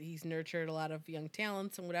nurtured a lot of young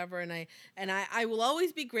talents and whatever, and I will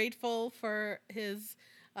always be grateful for his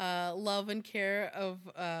love and care of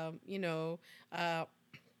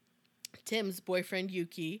Tim's boyfriend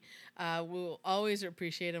Yuki. We'll always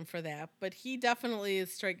appreciate him for that. But he definitely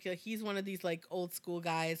is he's one of these like old school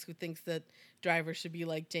guys who thinks that drivers should be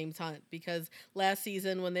like James Hunt, because last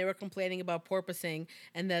season when they were complaining about porpoising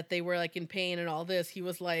and that they were like in pain and all this, he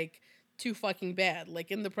was like too fucking bad.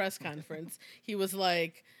 Like in the press conference, he was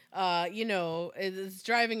like, it's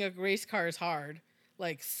driving a race car is hard.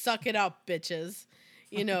 Like, suck it up, bitches.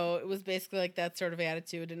 It was basically like that sort of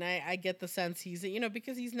attitude. And I get the sense he's,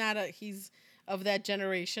 because he's of that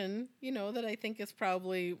generation, that I think is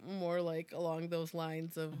probably more like along those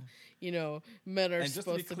lines of, men are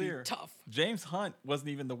supposed to be tough. James Hunt wasn't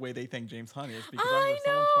even the way they think James Hunt is, because I remember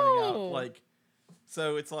someone pointing out, know.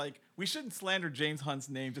 so it's like, we shouldn't slander James Hunt's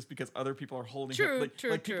name just because other people are holding him.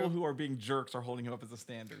 True. People who are being jerks are holding him up as a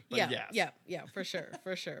standard. But yeah, for sure.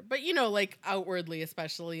 But, like outwardly,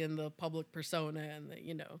 especially in the public persona and,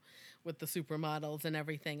 with the supermodels and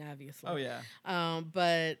everything, obviously. Oh, yeah.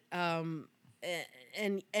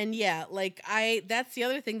 And yeah, like that's the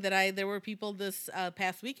other thing that there were people this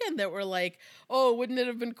past weekend that were like, oh, wouldn't it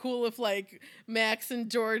have been cool if like Max and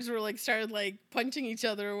George were like started like punching each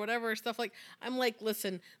other or whatever stuff. Like, I'm like,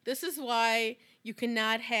 listen, this is why you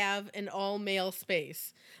cannot have an all male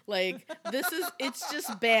space. Like, it's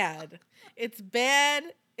just bad. It's bad,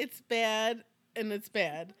 and it's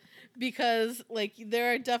bad. Because, like,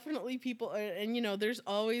 there are definitely people, and, there's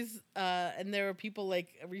always, and there are people, like,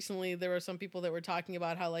 recently there were some people that were talking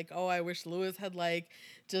about how, like, oh, I wish Lewis had, like,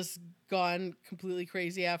 just gone completely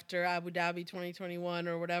crazy after Abu Dhabi 2021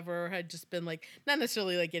 or whatever, or had just been, like, not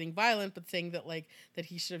necessarily, like, getting violent, but saying that, like, that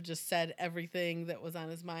he should have just said everything that was on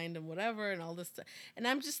his mind and whatever and all this stuff. And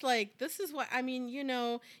I'm just like, this is what, I mean, you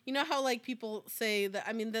know how, like, people say that,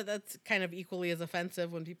 I mean, that's kind of equally as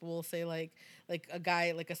offensive when people will say, like a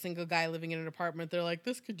guy, like a single guy living in an apartment, they're like,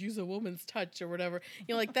 this could use a woman's touch or whatever.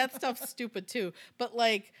 Like, that stuff's stupid too. But,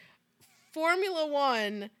 like, Formula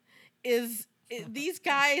One these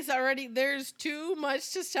guys already, there's too much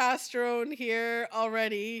testosterone here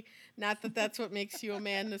already. Not that that's what makes you a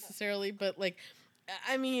man necessarily, but, like,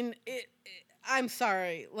 I mean, I'm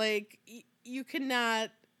sorry. Like, you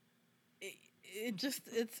cannot,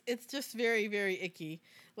 it's just very, very icky.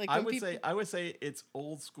 Like, I would say it's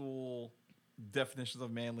old school definitions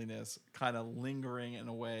of manliness kind of lingering in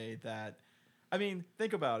a way that, I mean,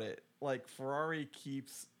 think about it. Like, Ferrari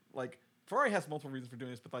has multiple reasons for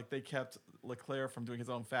doing this, but, like, they kept Leclerc from doing his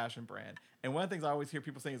own fashion brand. And one of the things I always hear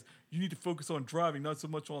people saying is, you need to focus on driving, not so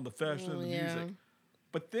much on the fashion and the music.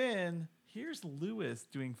 But then here's Lewis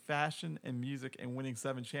doing fashion and music and winning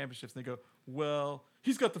 7 championships, and they go, well,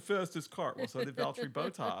 he's got the fastest car. Well, so did Valtteri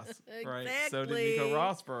Bottas, right? Exactly. So did Nico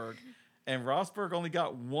Rosberg. And Rosberg only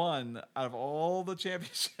got 1 out of all the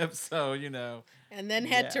championships, so, And then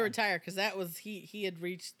had to retire because that was, he had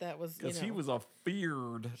reached, that was, because he was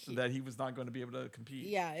feared that he was not going to be able to compete.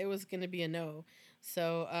 Yeah, it was going to be a no.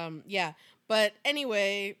 So, yeah. But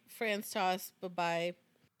anyway, Franz Tost, bye-bye.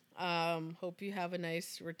 Hope you have a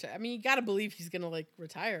nice retire. I mean, you got to believe he's going to, like,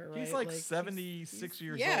 retire, right? He's like 76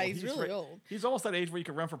 years old. Yeah, he's really old. He's almost that age where you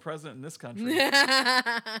could run for president in this country.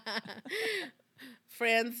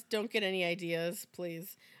 Franz, don't get any ideas,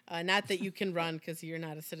 please. Not that you can run because you're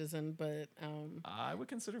not a citizen, but... I would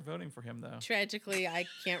consider voting for him, though. Tragically, I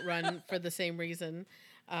can't run for the same reason.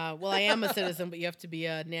 Well, I am a citizen, but you have to be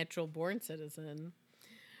a natural-born citizen.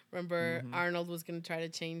 Remember, Arnold was going to try to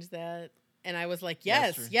change that? And I was like,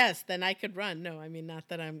 yes, then I could run. No, I mean, not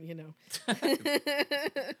that I'm,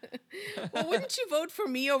 Well, wouldn't you vote for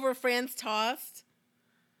me over Franz Tost?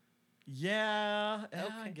 Yeah, okay.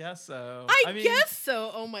 I guess so. I mean, guess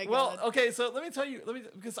so. Oh my god. Well, okay, so let me tell you,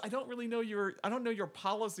 because I don't really know your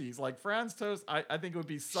policies. Like, Franz Tost, I think it would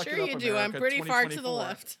be suck it up, America. Sure you do. I'm pretty far to the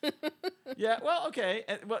left. Yeah, well, okay.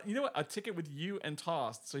 And, well, you know what? A ticket with you and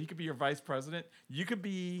Tost, so he could be your vice president. You could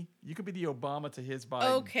be the Obama to his Biden.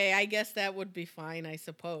 Okay, I guess that would be fine, I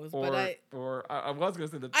suppose. Or I was going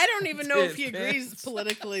to say that. I don't even know if he agrees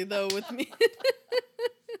politically though with me.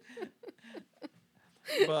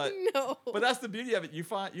 But no. But that's the beauty of it. You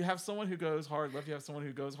have someone who goes hard left. You have someone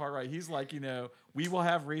who goes hard right. He's like, we will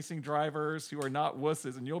have racing drivers who are not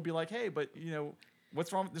wusses, and you'll be like, hey, but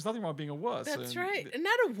what's wrong? There's nothing wrong with being a wuss. That's right, and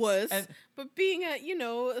not a wuss, but being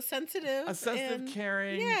a sensitive,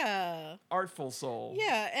 caring, artful soul.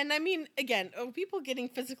 Yeah, and I mean, again, people getting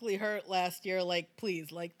physically hurt last year, like,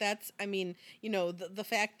 please, like, that's, I mean, the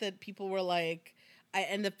fact that people were like.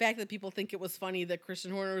 And the fact that people think it was funny that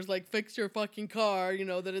Christian Horner was like, fix your fucking car,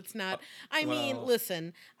 that it's not. I mean,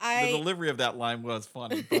 listen, the delivery of that line was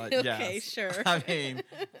funny, but okay, sure. I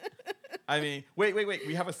mean, wait.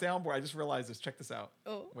 We have a soundboard. I just realized this. Check this out.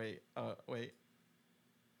 Oh. Wait. Oh,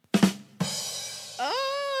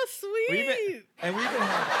 sweet. We even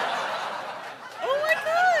have.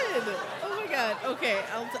 Oh my god. Okay.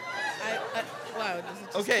 Wow.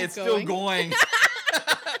 Okay, it's going? Still going.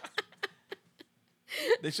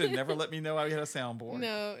 They should have never let me know I had a soundboard.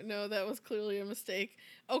 No, that was clearly a mistake.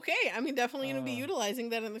 Okay, I mean, definitely going to be utilizing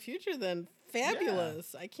that in the future then.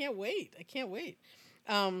 Fabulous. Yeah. I can't wait.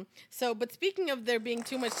 But speaking of there being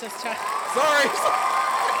too much testosterone. Sorry.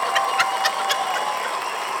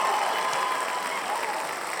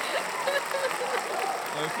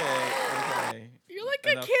 Okay. You're like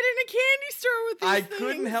a kid in a candy store with these things.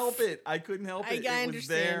 Couldn't help it. I understand. Was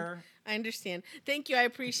there. I understand. Thank you. I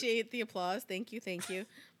appreciate the applause. Thank you.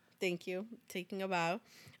 Taking a bow.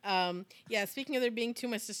 Speaking of there being too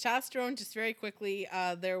much testosterone, just very quickly,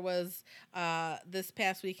 there was this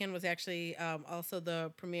past weekend was actually also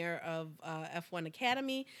the premiere of F1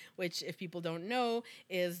 Academy, which, if people don't know,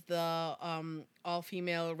 is the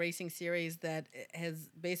all-female racing series that has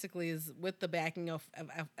basically is with the backing of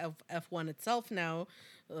F1 itself now,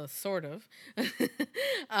 sort of.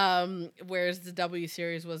 Whereas the W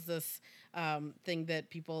Series was this thing that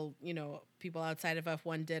people outside of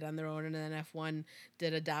F1 did on their own, and then F1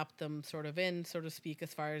 did adopt them sort of in, so to speak,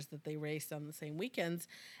 as far as that they raced on the same weekends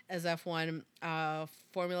as F1.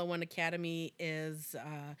 Formula One Academy is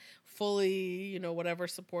fully, whatever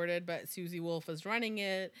supported, but Susie Wolf is running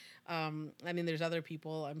it. I mean, there's other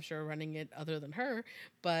people, I'm sure, running it other than her,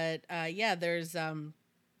 but there's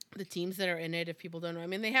the teams that are in it, if people don't know. I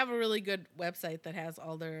mean, they have a really good website that has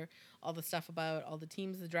all the stuff about all the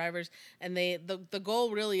teams, the drivers, and the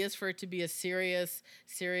goal really is for it to be a serious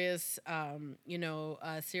series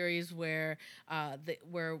where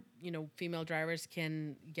female drivers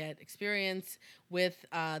can get experience with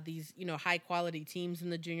these high quality teams in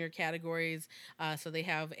the junior categories. So they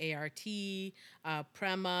have ART,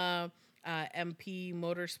 Prema, MP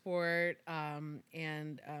Motorsport,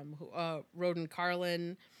 and Roden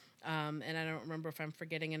Carlin. And I don't remember if I'm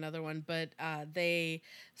forgetting another one, but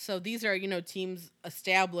these are, teams,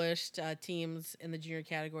 established teams in the junior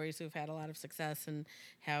categories who've had a lot of success and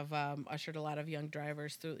have ushered a lot of young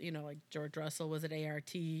drivers through, like George Russell was at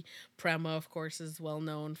ART. Prema, of course, is well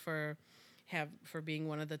known for being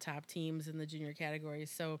one of the top teams in the junior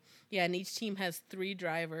categories. So and each team has 3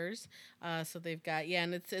 drivers. So they've got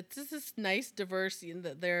and it's just this nice diverse.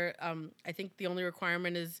 They're I think the only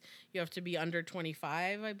requirement is you have to be under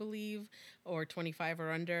 25, I believe, or 25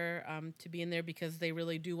 or under to be in there, because they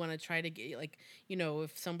really do want to try to get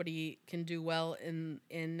if somebody can do well in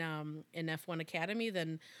F1 Academy,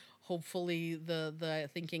 then hopefully the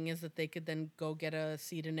thinking is that they could then go get a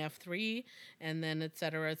seat in F3 and then et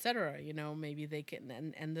cetera, maybe they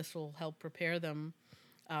can, and this will help prepare them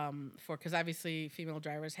because obviously female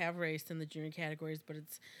drivers have raced in the junior categories, but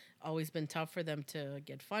it's always been tough for them to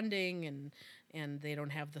get funding, and they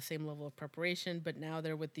don't have the same level of preparation. But now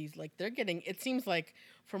they're with these, they're getting, it seems like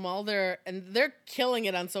from all and they're killing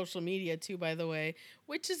it on social media too, by the way,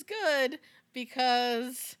 which is good,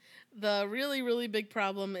 because the really, really big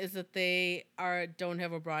problem is that they don't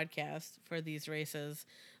have a broadcast for these races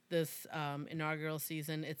this inaugural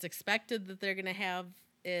season. It's expected that they're going to have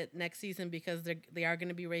it next season, because they are going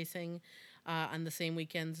to be racing on the same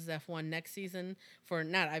weekends as F1 next season. For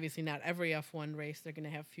not every F1 race, they're going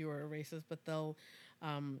to have fewer races, but they'll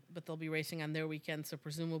be racing on their weekend. So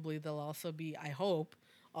presumably they'll also be, I hope,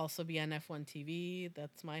 on F1 TV.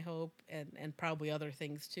 That's my hope, and probably other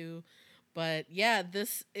things too. But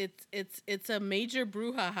it's a major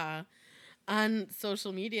brouhaha on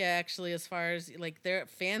social media, actually, as far as their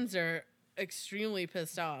fans are extremely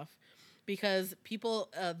pissed off, because people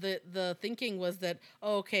the thinking was that,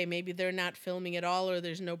 okay, maybe they're not filming at all, or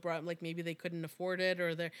there's no maybe they couldn't afford it,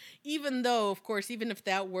 or even though, of course, even if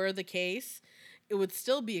that were the case, it would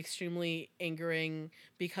still be extremely angering,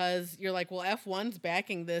 because you're like, well, F1's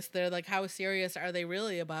backing this. They're like, how serious are they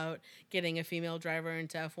really about getting a female driver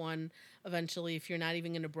into F1 eventually if you're not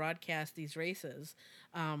even going to broadcast these races?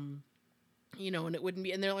 And it wouldn't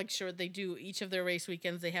be, and they're sure, they do each of their race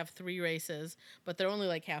weekends. They have 3 races, but they're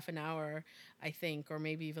only half an hour, I think, or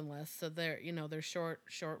maybe even less. So they're short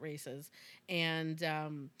races. And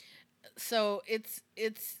so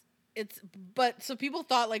so people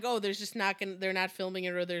thought they're not filming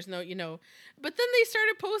it, or there's no, but then they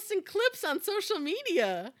started posting clips on social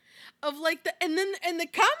media of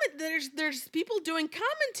there's people doing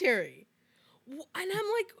commentary. And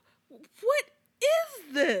I'm like, what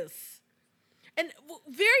is this? And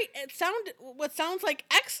what sounds like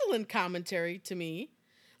excellent commentary to me.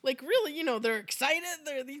 Really, they're excited.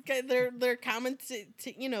 They're these guys. They're commenting.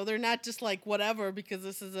 They're not just whatever, because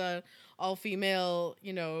this is a all-female,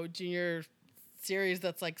 junior series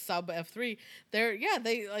that's sub F3.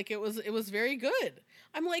 It was very good.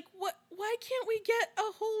 I'm like, what? Why can't we get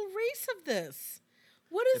a whole race of this?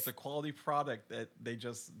 What is? It's a quality product that they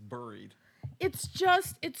just buried.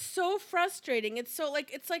 it's so frustrating. It's so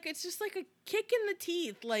like it's just like a kick in the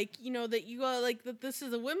teeth, like, that you go like that this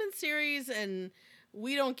is a women's series and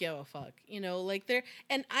we don't give a fuck, like there.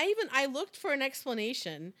 And I looked for an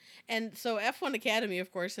explanation, and so F1 Academy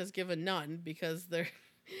of course has given none because they're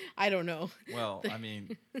I don't know. Well, I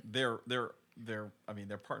mean, they're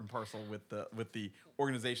part and parcel with the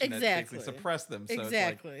organization that Exactly. basically suppressed them. So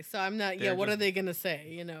Exactly. it's So I'm not. they're What are just- they gonna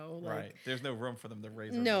say? Like, right. There's no room for them to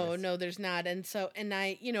raise their no, voice. no, there's not. And so, and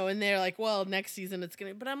and they're like, well, next season it's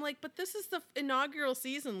gonna. But I'm like, but this is the inaugural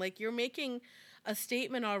season. Like, you're making a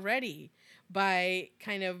statement already by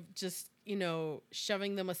kind of just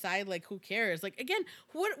shoving them aside. Like, who cares? Like, again,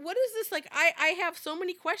 what is this? Like, I have so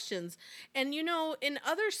many questions. And in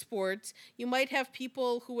other sports, you might have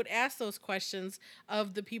people who would ask those questions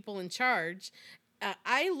of the people in charge.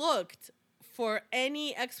 I looked for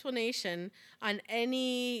any explanation on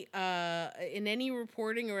any in any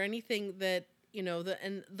reporting or anything that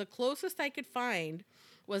and the closest I could find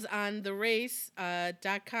was on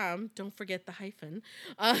therace.com. Don't forget the hyphen.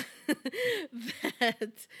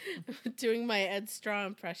 That doing my Ed Straw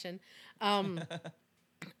impression.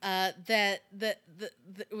 That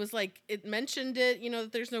it was like, it mentioned it,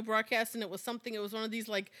 that there's no broadcast, and it was one of these,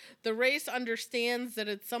 like, the race understands that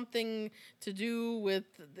it's something to do with,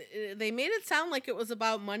 they made it sound like it was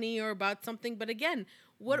about money or about something, but again,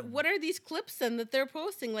 what are these clips then that they're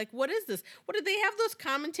posting? Like, what is this? What did they have those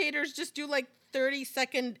commentators just do, like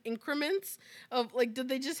 30-second increments of, like, did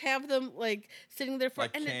they just have them like sitting there for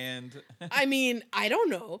like canned? I mean, I don't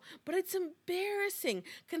know, but it's embarrassing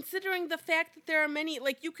considering the fact that there are many,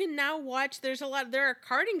 like, you can now watch, there are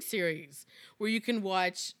karting series where you can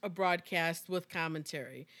watch a broadcast with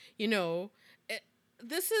commentary.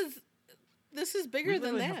 This is bigger We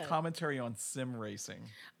than literally that. have commentary on sim racing.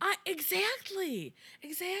 Exactly.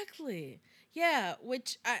 Yeah,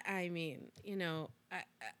 which I mean,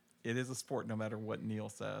 It is a sport, no matter what Neil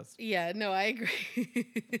says. yeah, no, I agree.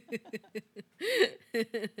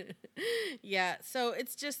 Yeah, so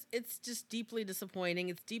it's just deeply disappointing.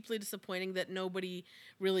 It's deeply disappointing that nobody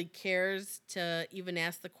really cares to even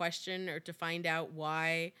ask the question or to find out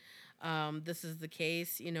why this is the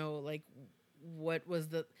case. Like, what was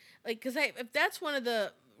the, like, because if that's one of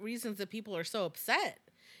the reasons that people are so upset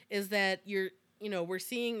is that we're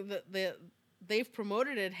seeing the they've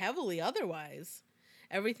promoted it heavily otherwise.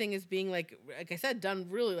 Everything is being like I said, done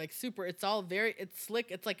really like super. It's all it's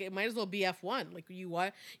slick. It's like it might as well be F1. Like, you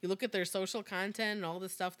look at their social content and all the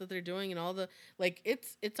stuff that they're doing and all the, like,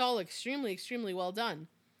 it's all extremely, extremely well done,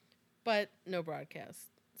 but no broadcast.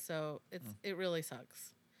 So it really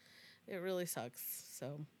sucks. It really sucks.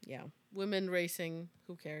 So yeah, women racing,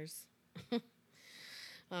 who cares? But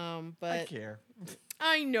I care.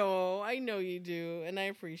 I know you do, and I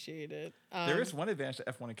appreciate it. There is one advantage to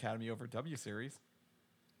F1 Academy over W Series.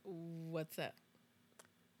 What's that?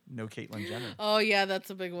 No Caitlyn Jenner. Oh yeah, that's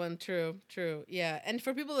a big one. True. Yeah, and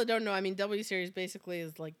for people that don't know, I mean, W Series basically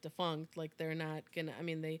is like defunct. Like, they're not gonna. I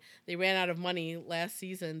mean, they ran out of money last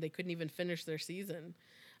season. They couldn't even finish their season.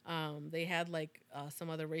 They had like some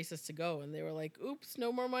other races to go, and they were like, "Oops,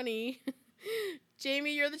 no more money."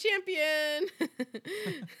 Jamie, you're the champion,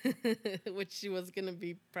 which she was gonna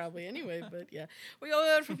be probably anyway. But yeah,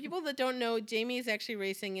 for people that don't know, Jamie is actually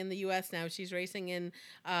racing in the U.S. now. She's racing in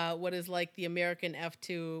what is like the American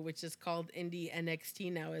F2, which is called Indy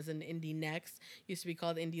NXT now, as in Indy Next. Used to be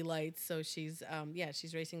called Indy Lights. So she's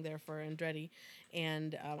she's racing there for Andretti,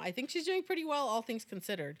 and I think she's doing pretty well, all things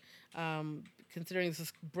considered. Considering this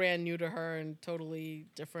is brand new to her and totally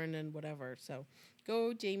different and whatever. So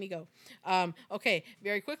go, Jamie, go. Okay,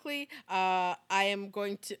 very quickly, I am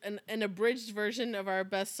going to, an abridged version of our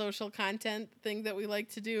best social content thing that we like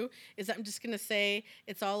to do is I'm just going to say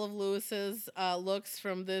it's all of Lewis's looks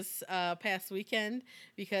from this past weekend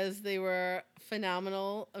because they were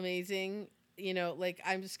phenomenal, amazing. Like,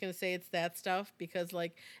 I'm just going to say it's that stuff because,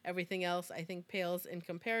 like, everything else I think pales in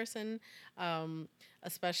comparison.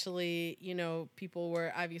 Especially, people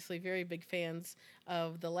were obviously very big fans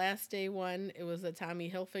of the last day one. It was a Tommy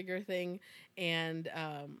Hilfiger thing, and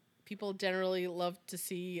people generally love to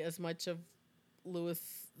see as much of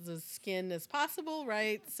Lewis's skin as possible,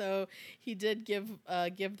 right? So he did give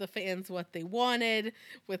the fans what they wanted.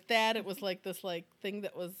 With that, it was like this thing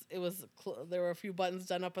that was there were a few buttons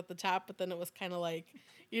done up at the top, but then it was kind of like,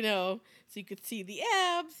 so you could see the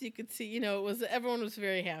abs, you could see, everyone was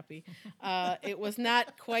very happy. It was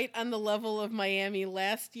not quite on the level of Miami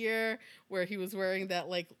last year where he was wearing that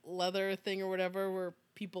like leather thing or whatever where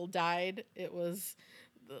people died. It was,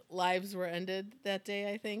 lives were ended that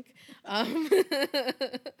day, I think.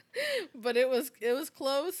 But it was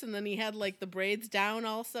close, and then he had like the braids down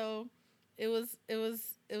also. it was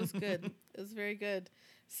good. It was very good.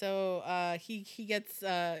 So he gets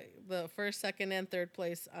the first, second, and third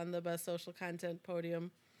place on the best social content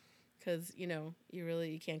podium, because you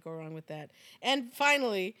can't go wrong with that. And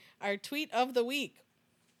finally, our tweet of the week.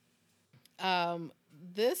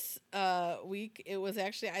 This week it was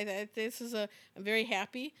actually I'm very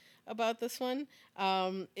happy about this one.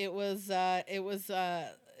 It was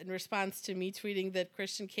in response to me tweeting that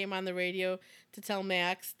Christian came on the radio to tell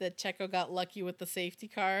Max that Checo got lucky with the safety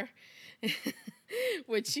car,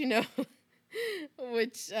 which and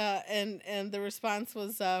the response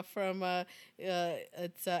was from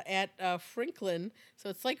it's at Franklin, so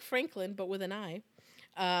it's like Franklin but with an I.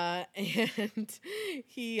 And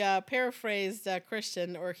he paraphrased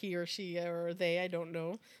Christian, or he or she or they, I don't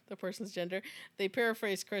know the person's gender. They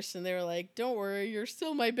paraphrased Christian. They were like, "Don't worry, you're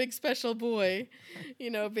still my big special boy."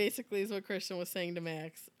 Basically is what Christian was saying to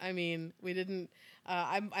Max. I mean, we didn't.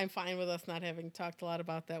 I'm fine with us not having talked a lot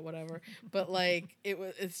about that, whatever. But like,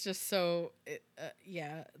 it's just so.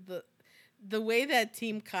 Yeah, the way that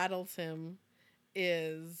team coddles him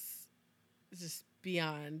is just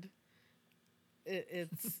beyond. It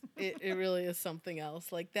really is something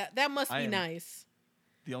else. Like that must be nice.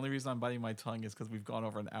 The only reason I'm biting my tongue is because we've gone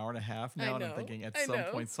over an hour and a half now, and I'm thinking at some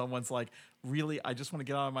point someone's like, "Really, I just want to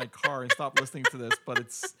get out of my car and stop listening to this."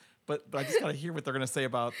 But I just gotta hear what they're gonna say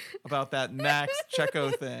about that Max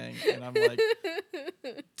Checo thing, and I'm like,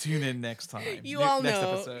 tune in next time. You all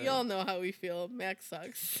know how we feel. Max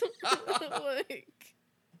sucks. Like.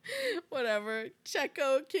 Whatever.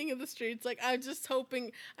 Checo, king of the streets. Like, I'm just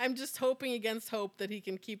hoping against hope that he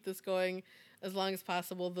can keep this going as long as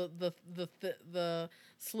possible. The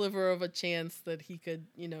sliver of a chance that he could,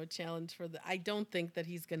 challenge for I don't think that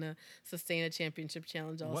he's gonna sustain a championship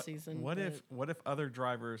challenge all season. What if other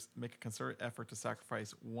drivers make a concerted effort to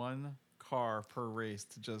sacrifice one car per race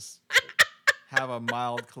to just have a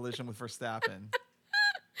mild collision with Verstappen?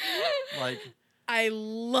 Like, I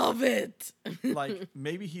love it. Like,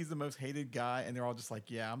 maybe he's the most hated guy, and they're all just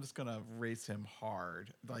like, "Yeah, I'm just gonna race him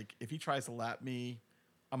hard. Like, if he tries to lap me,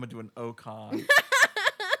 I'm gonna do an Ocon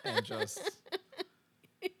and just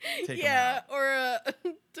take him out." Or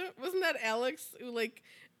wasn't that Alex who like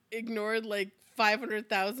ignored like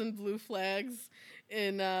 500,000 blue flags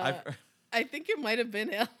in? I think it might have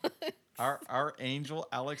been Alex. Our angel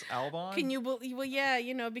Alex Albon. Can you believe? Well, yeah,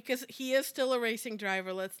 because he is still a racing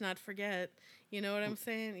driver. Let's not forget. You know what I'm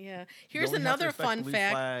saying? Yeah. Here's another fun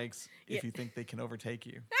fact. Flags if you think they can overtake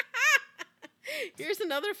you. Here's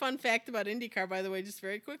another fun fact about IndyCar, by the way, just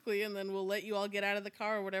very quickly, and then we'll let you all get out of the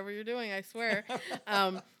car or whatever you're doing. I swear.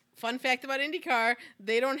 Fun fact about IndyCar: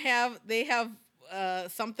 they have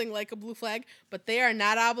something like a blue flag, but they are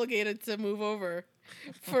not obligated to move over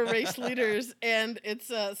for race leaders, and it's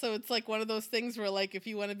so it's like one of those things where, like, if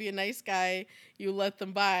you want to be a nice guy, you let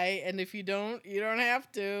them by, and if you don't, you don't have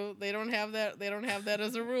to. They don't have that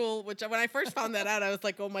as a rule, which when I first found that out, I was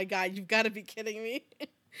like, "Oh my God, you've got to be kidding me."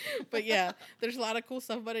 But yeah, there's a lot of cool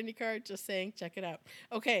stuff about IndyCar. Just saying, check it out.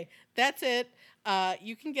 Okay, that's it.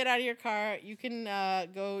 You can get out of your car. You can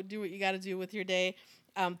go do what you got to do with your day.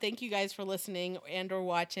 Thank you guys for listening and or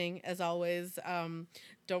watching, as always.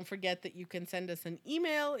 Don't forget that you can send us an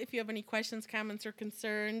email if you have any questions, comments, or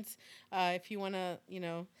concerns. If you want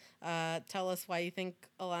to, tell us why you think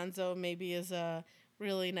Alonso maybe is a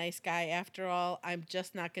really nice guy after all. I'm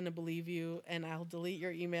just not going to believe you, and I'll delete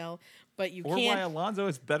your email. But you can't. Or why Alonso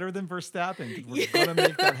is better than Verstappen. We're going to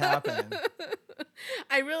make that happen.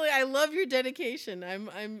 I love your dedication.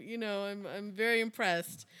 I'm very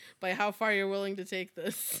impressed by how far you're willing to take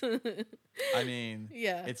this. I mean,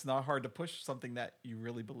 yeah, it's not hard to push something that you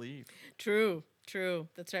really believe. True.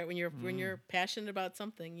 That's right. When you're passionate about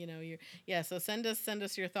something, So send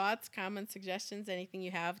us your thoughts, comments, suggestions, anything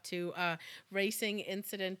you have to Racing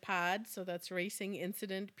Incident Pod. So that's Racing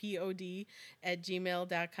Incident Pod at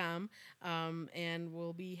gmail.com. And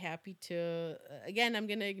we'll be happy to. Again, I'm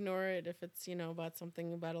gonna ignore it if it's about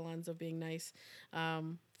something about Alonso being nice.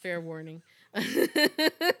 Fair warning.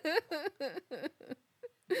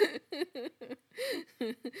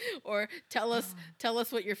 Or tell us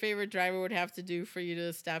what your favorite driver would have to do for you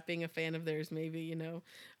to stop being a fan of theirs, maybe,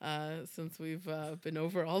 since we've been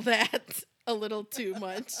over all that a little too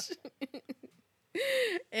much.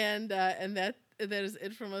 And that is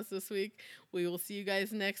it from us this week. We will see you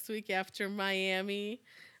guys next week after Miami.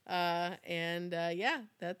 That's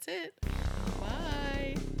it.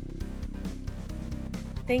 Bye.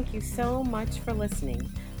 Thank you so much for listening.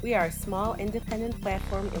 We are a small independent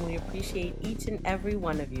platform, and we appreciate each and every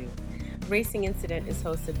one of you. Racing Incident is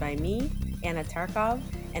hosted by me, Anna Tarkov,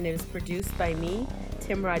 and it is produced by me,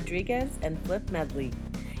 Tim Rodriguez, and Flip Medley.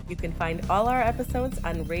 You can find all our episodes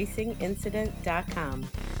on racingincident.com.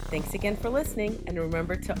 Thanks again for listening, and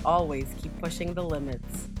remember to always keep pushing the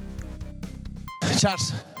limits.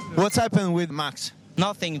 Charles, what's happened with Max?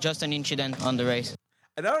 Nothing, just an incident on the race.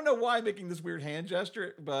 And I don't know why I'm making this weird hand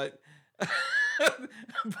gesture, but but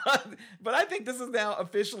I think this is now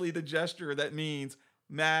officially the gesture that means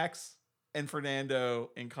Max and Fernando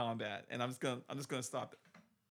in combat. And I'm just gonna stop it.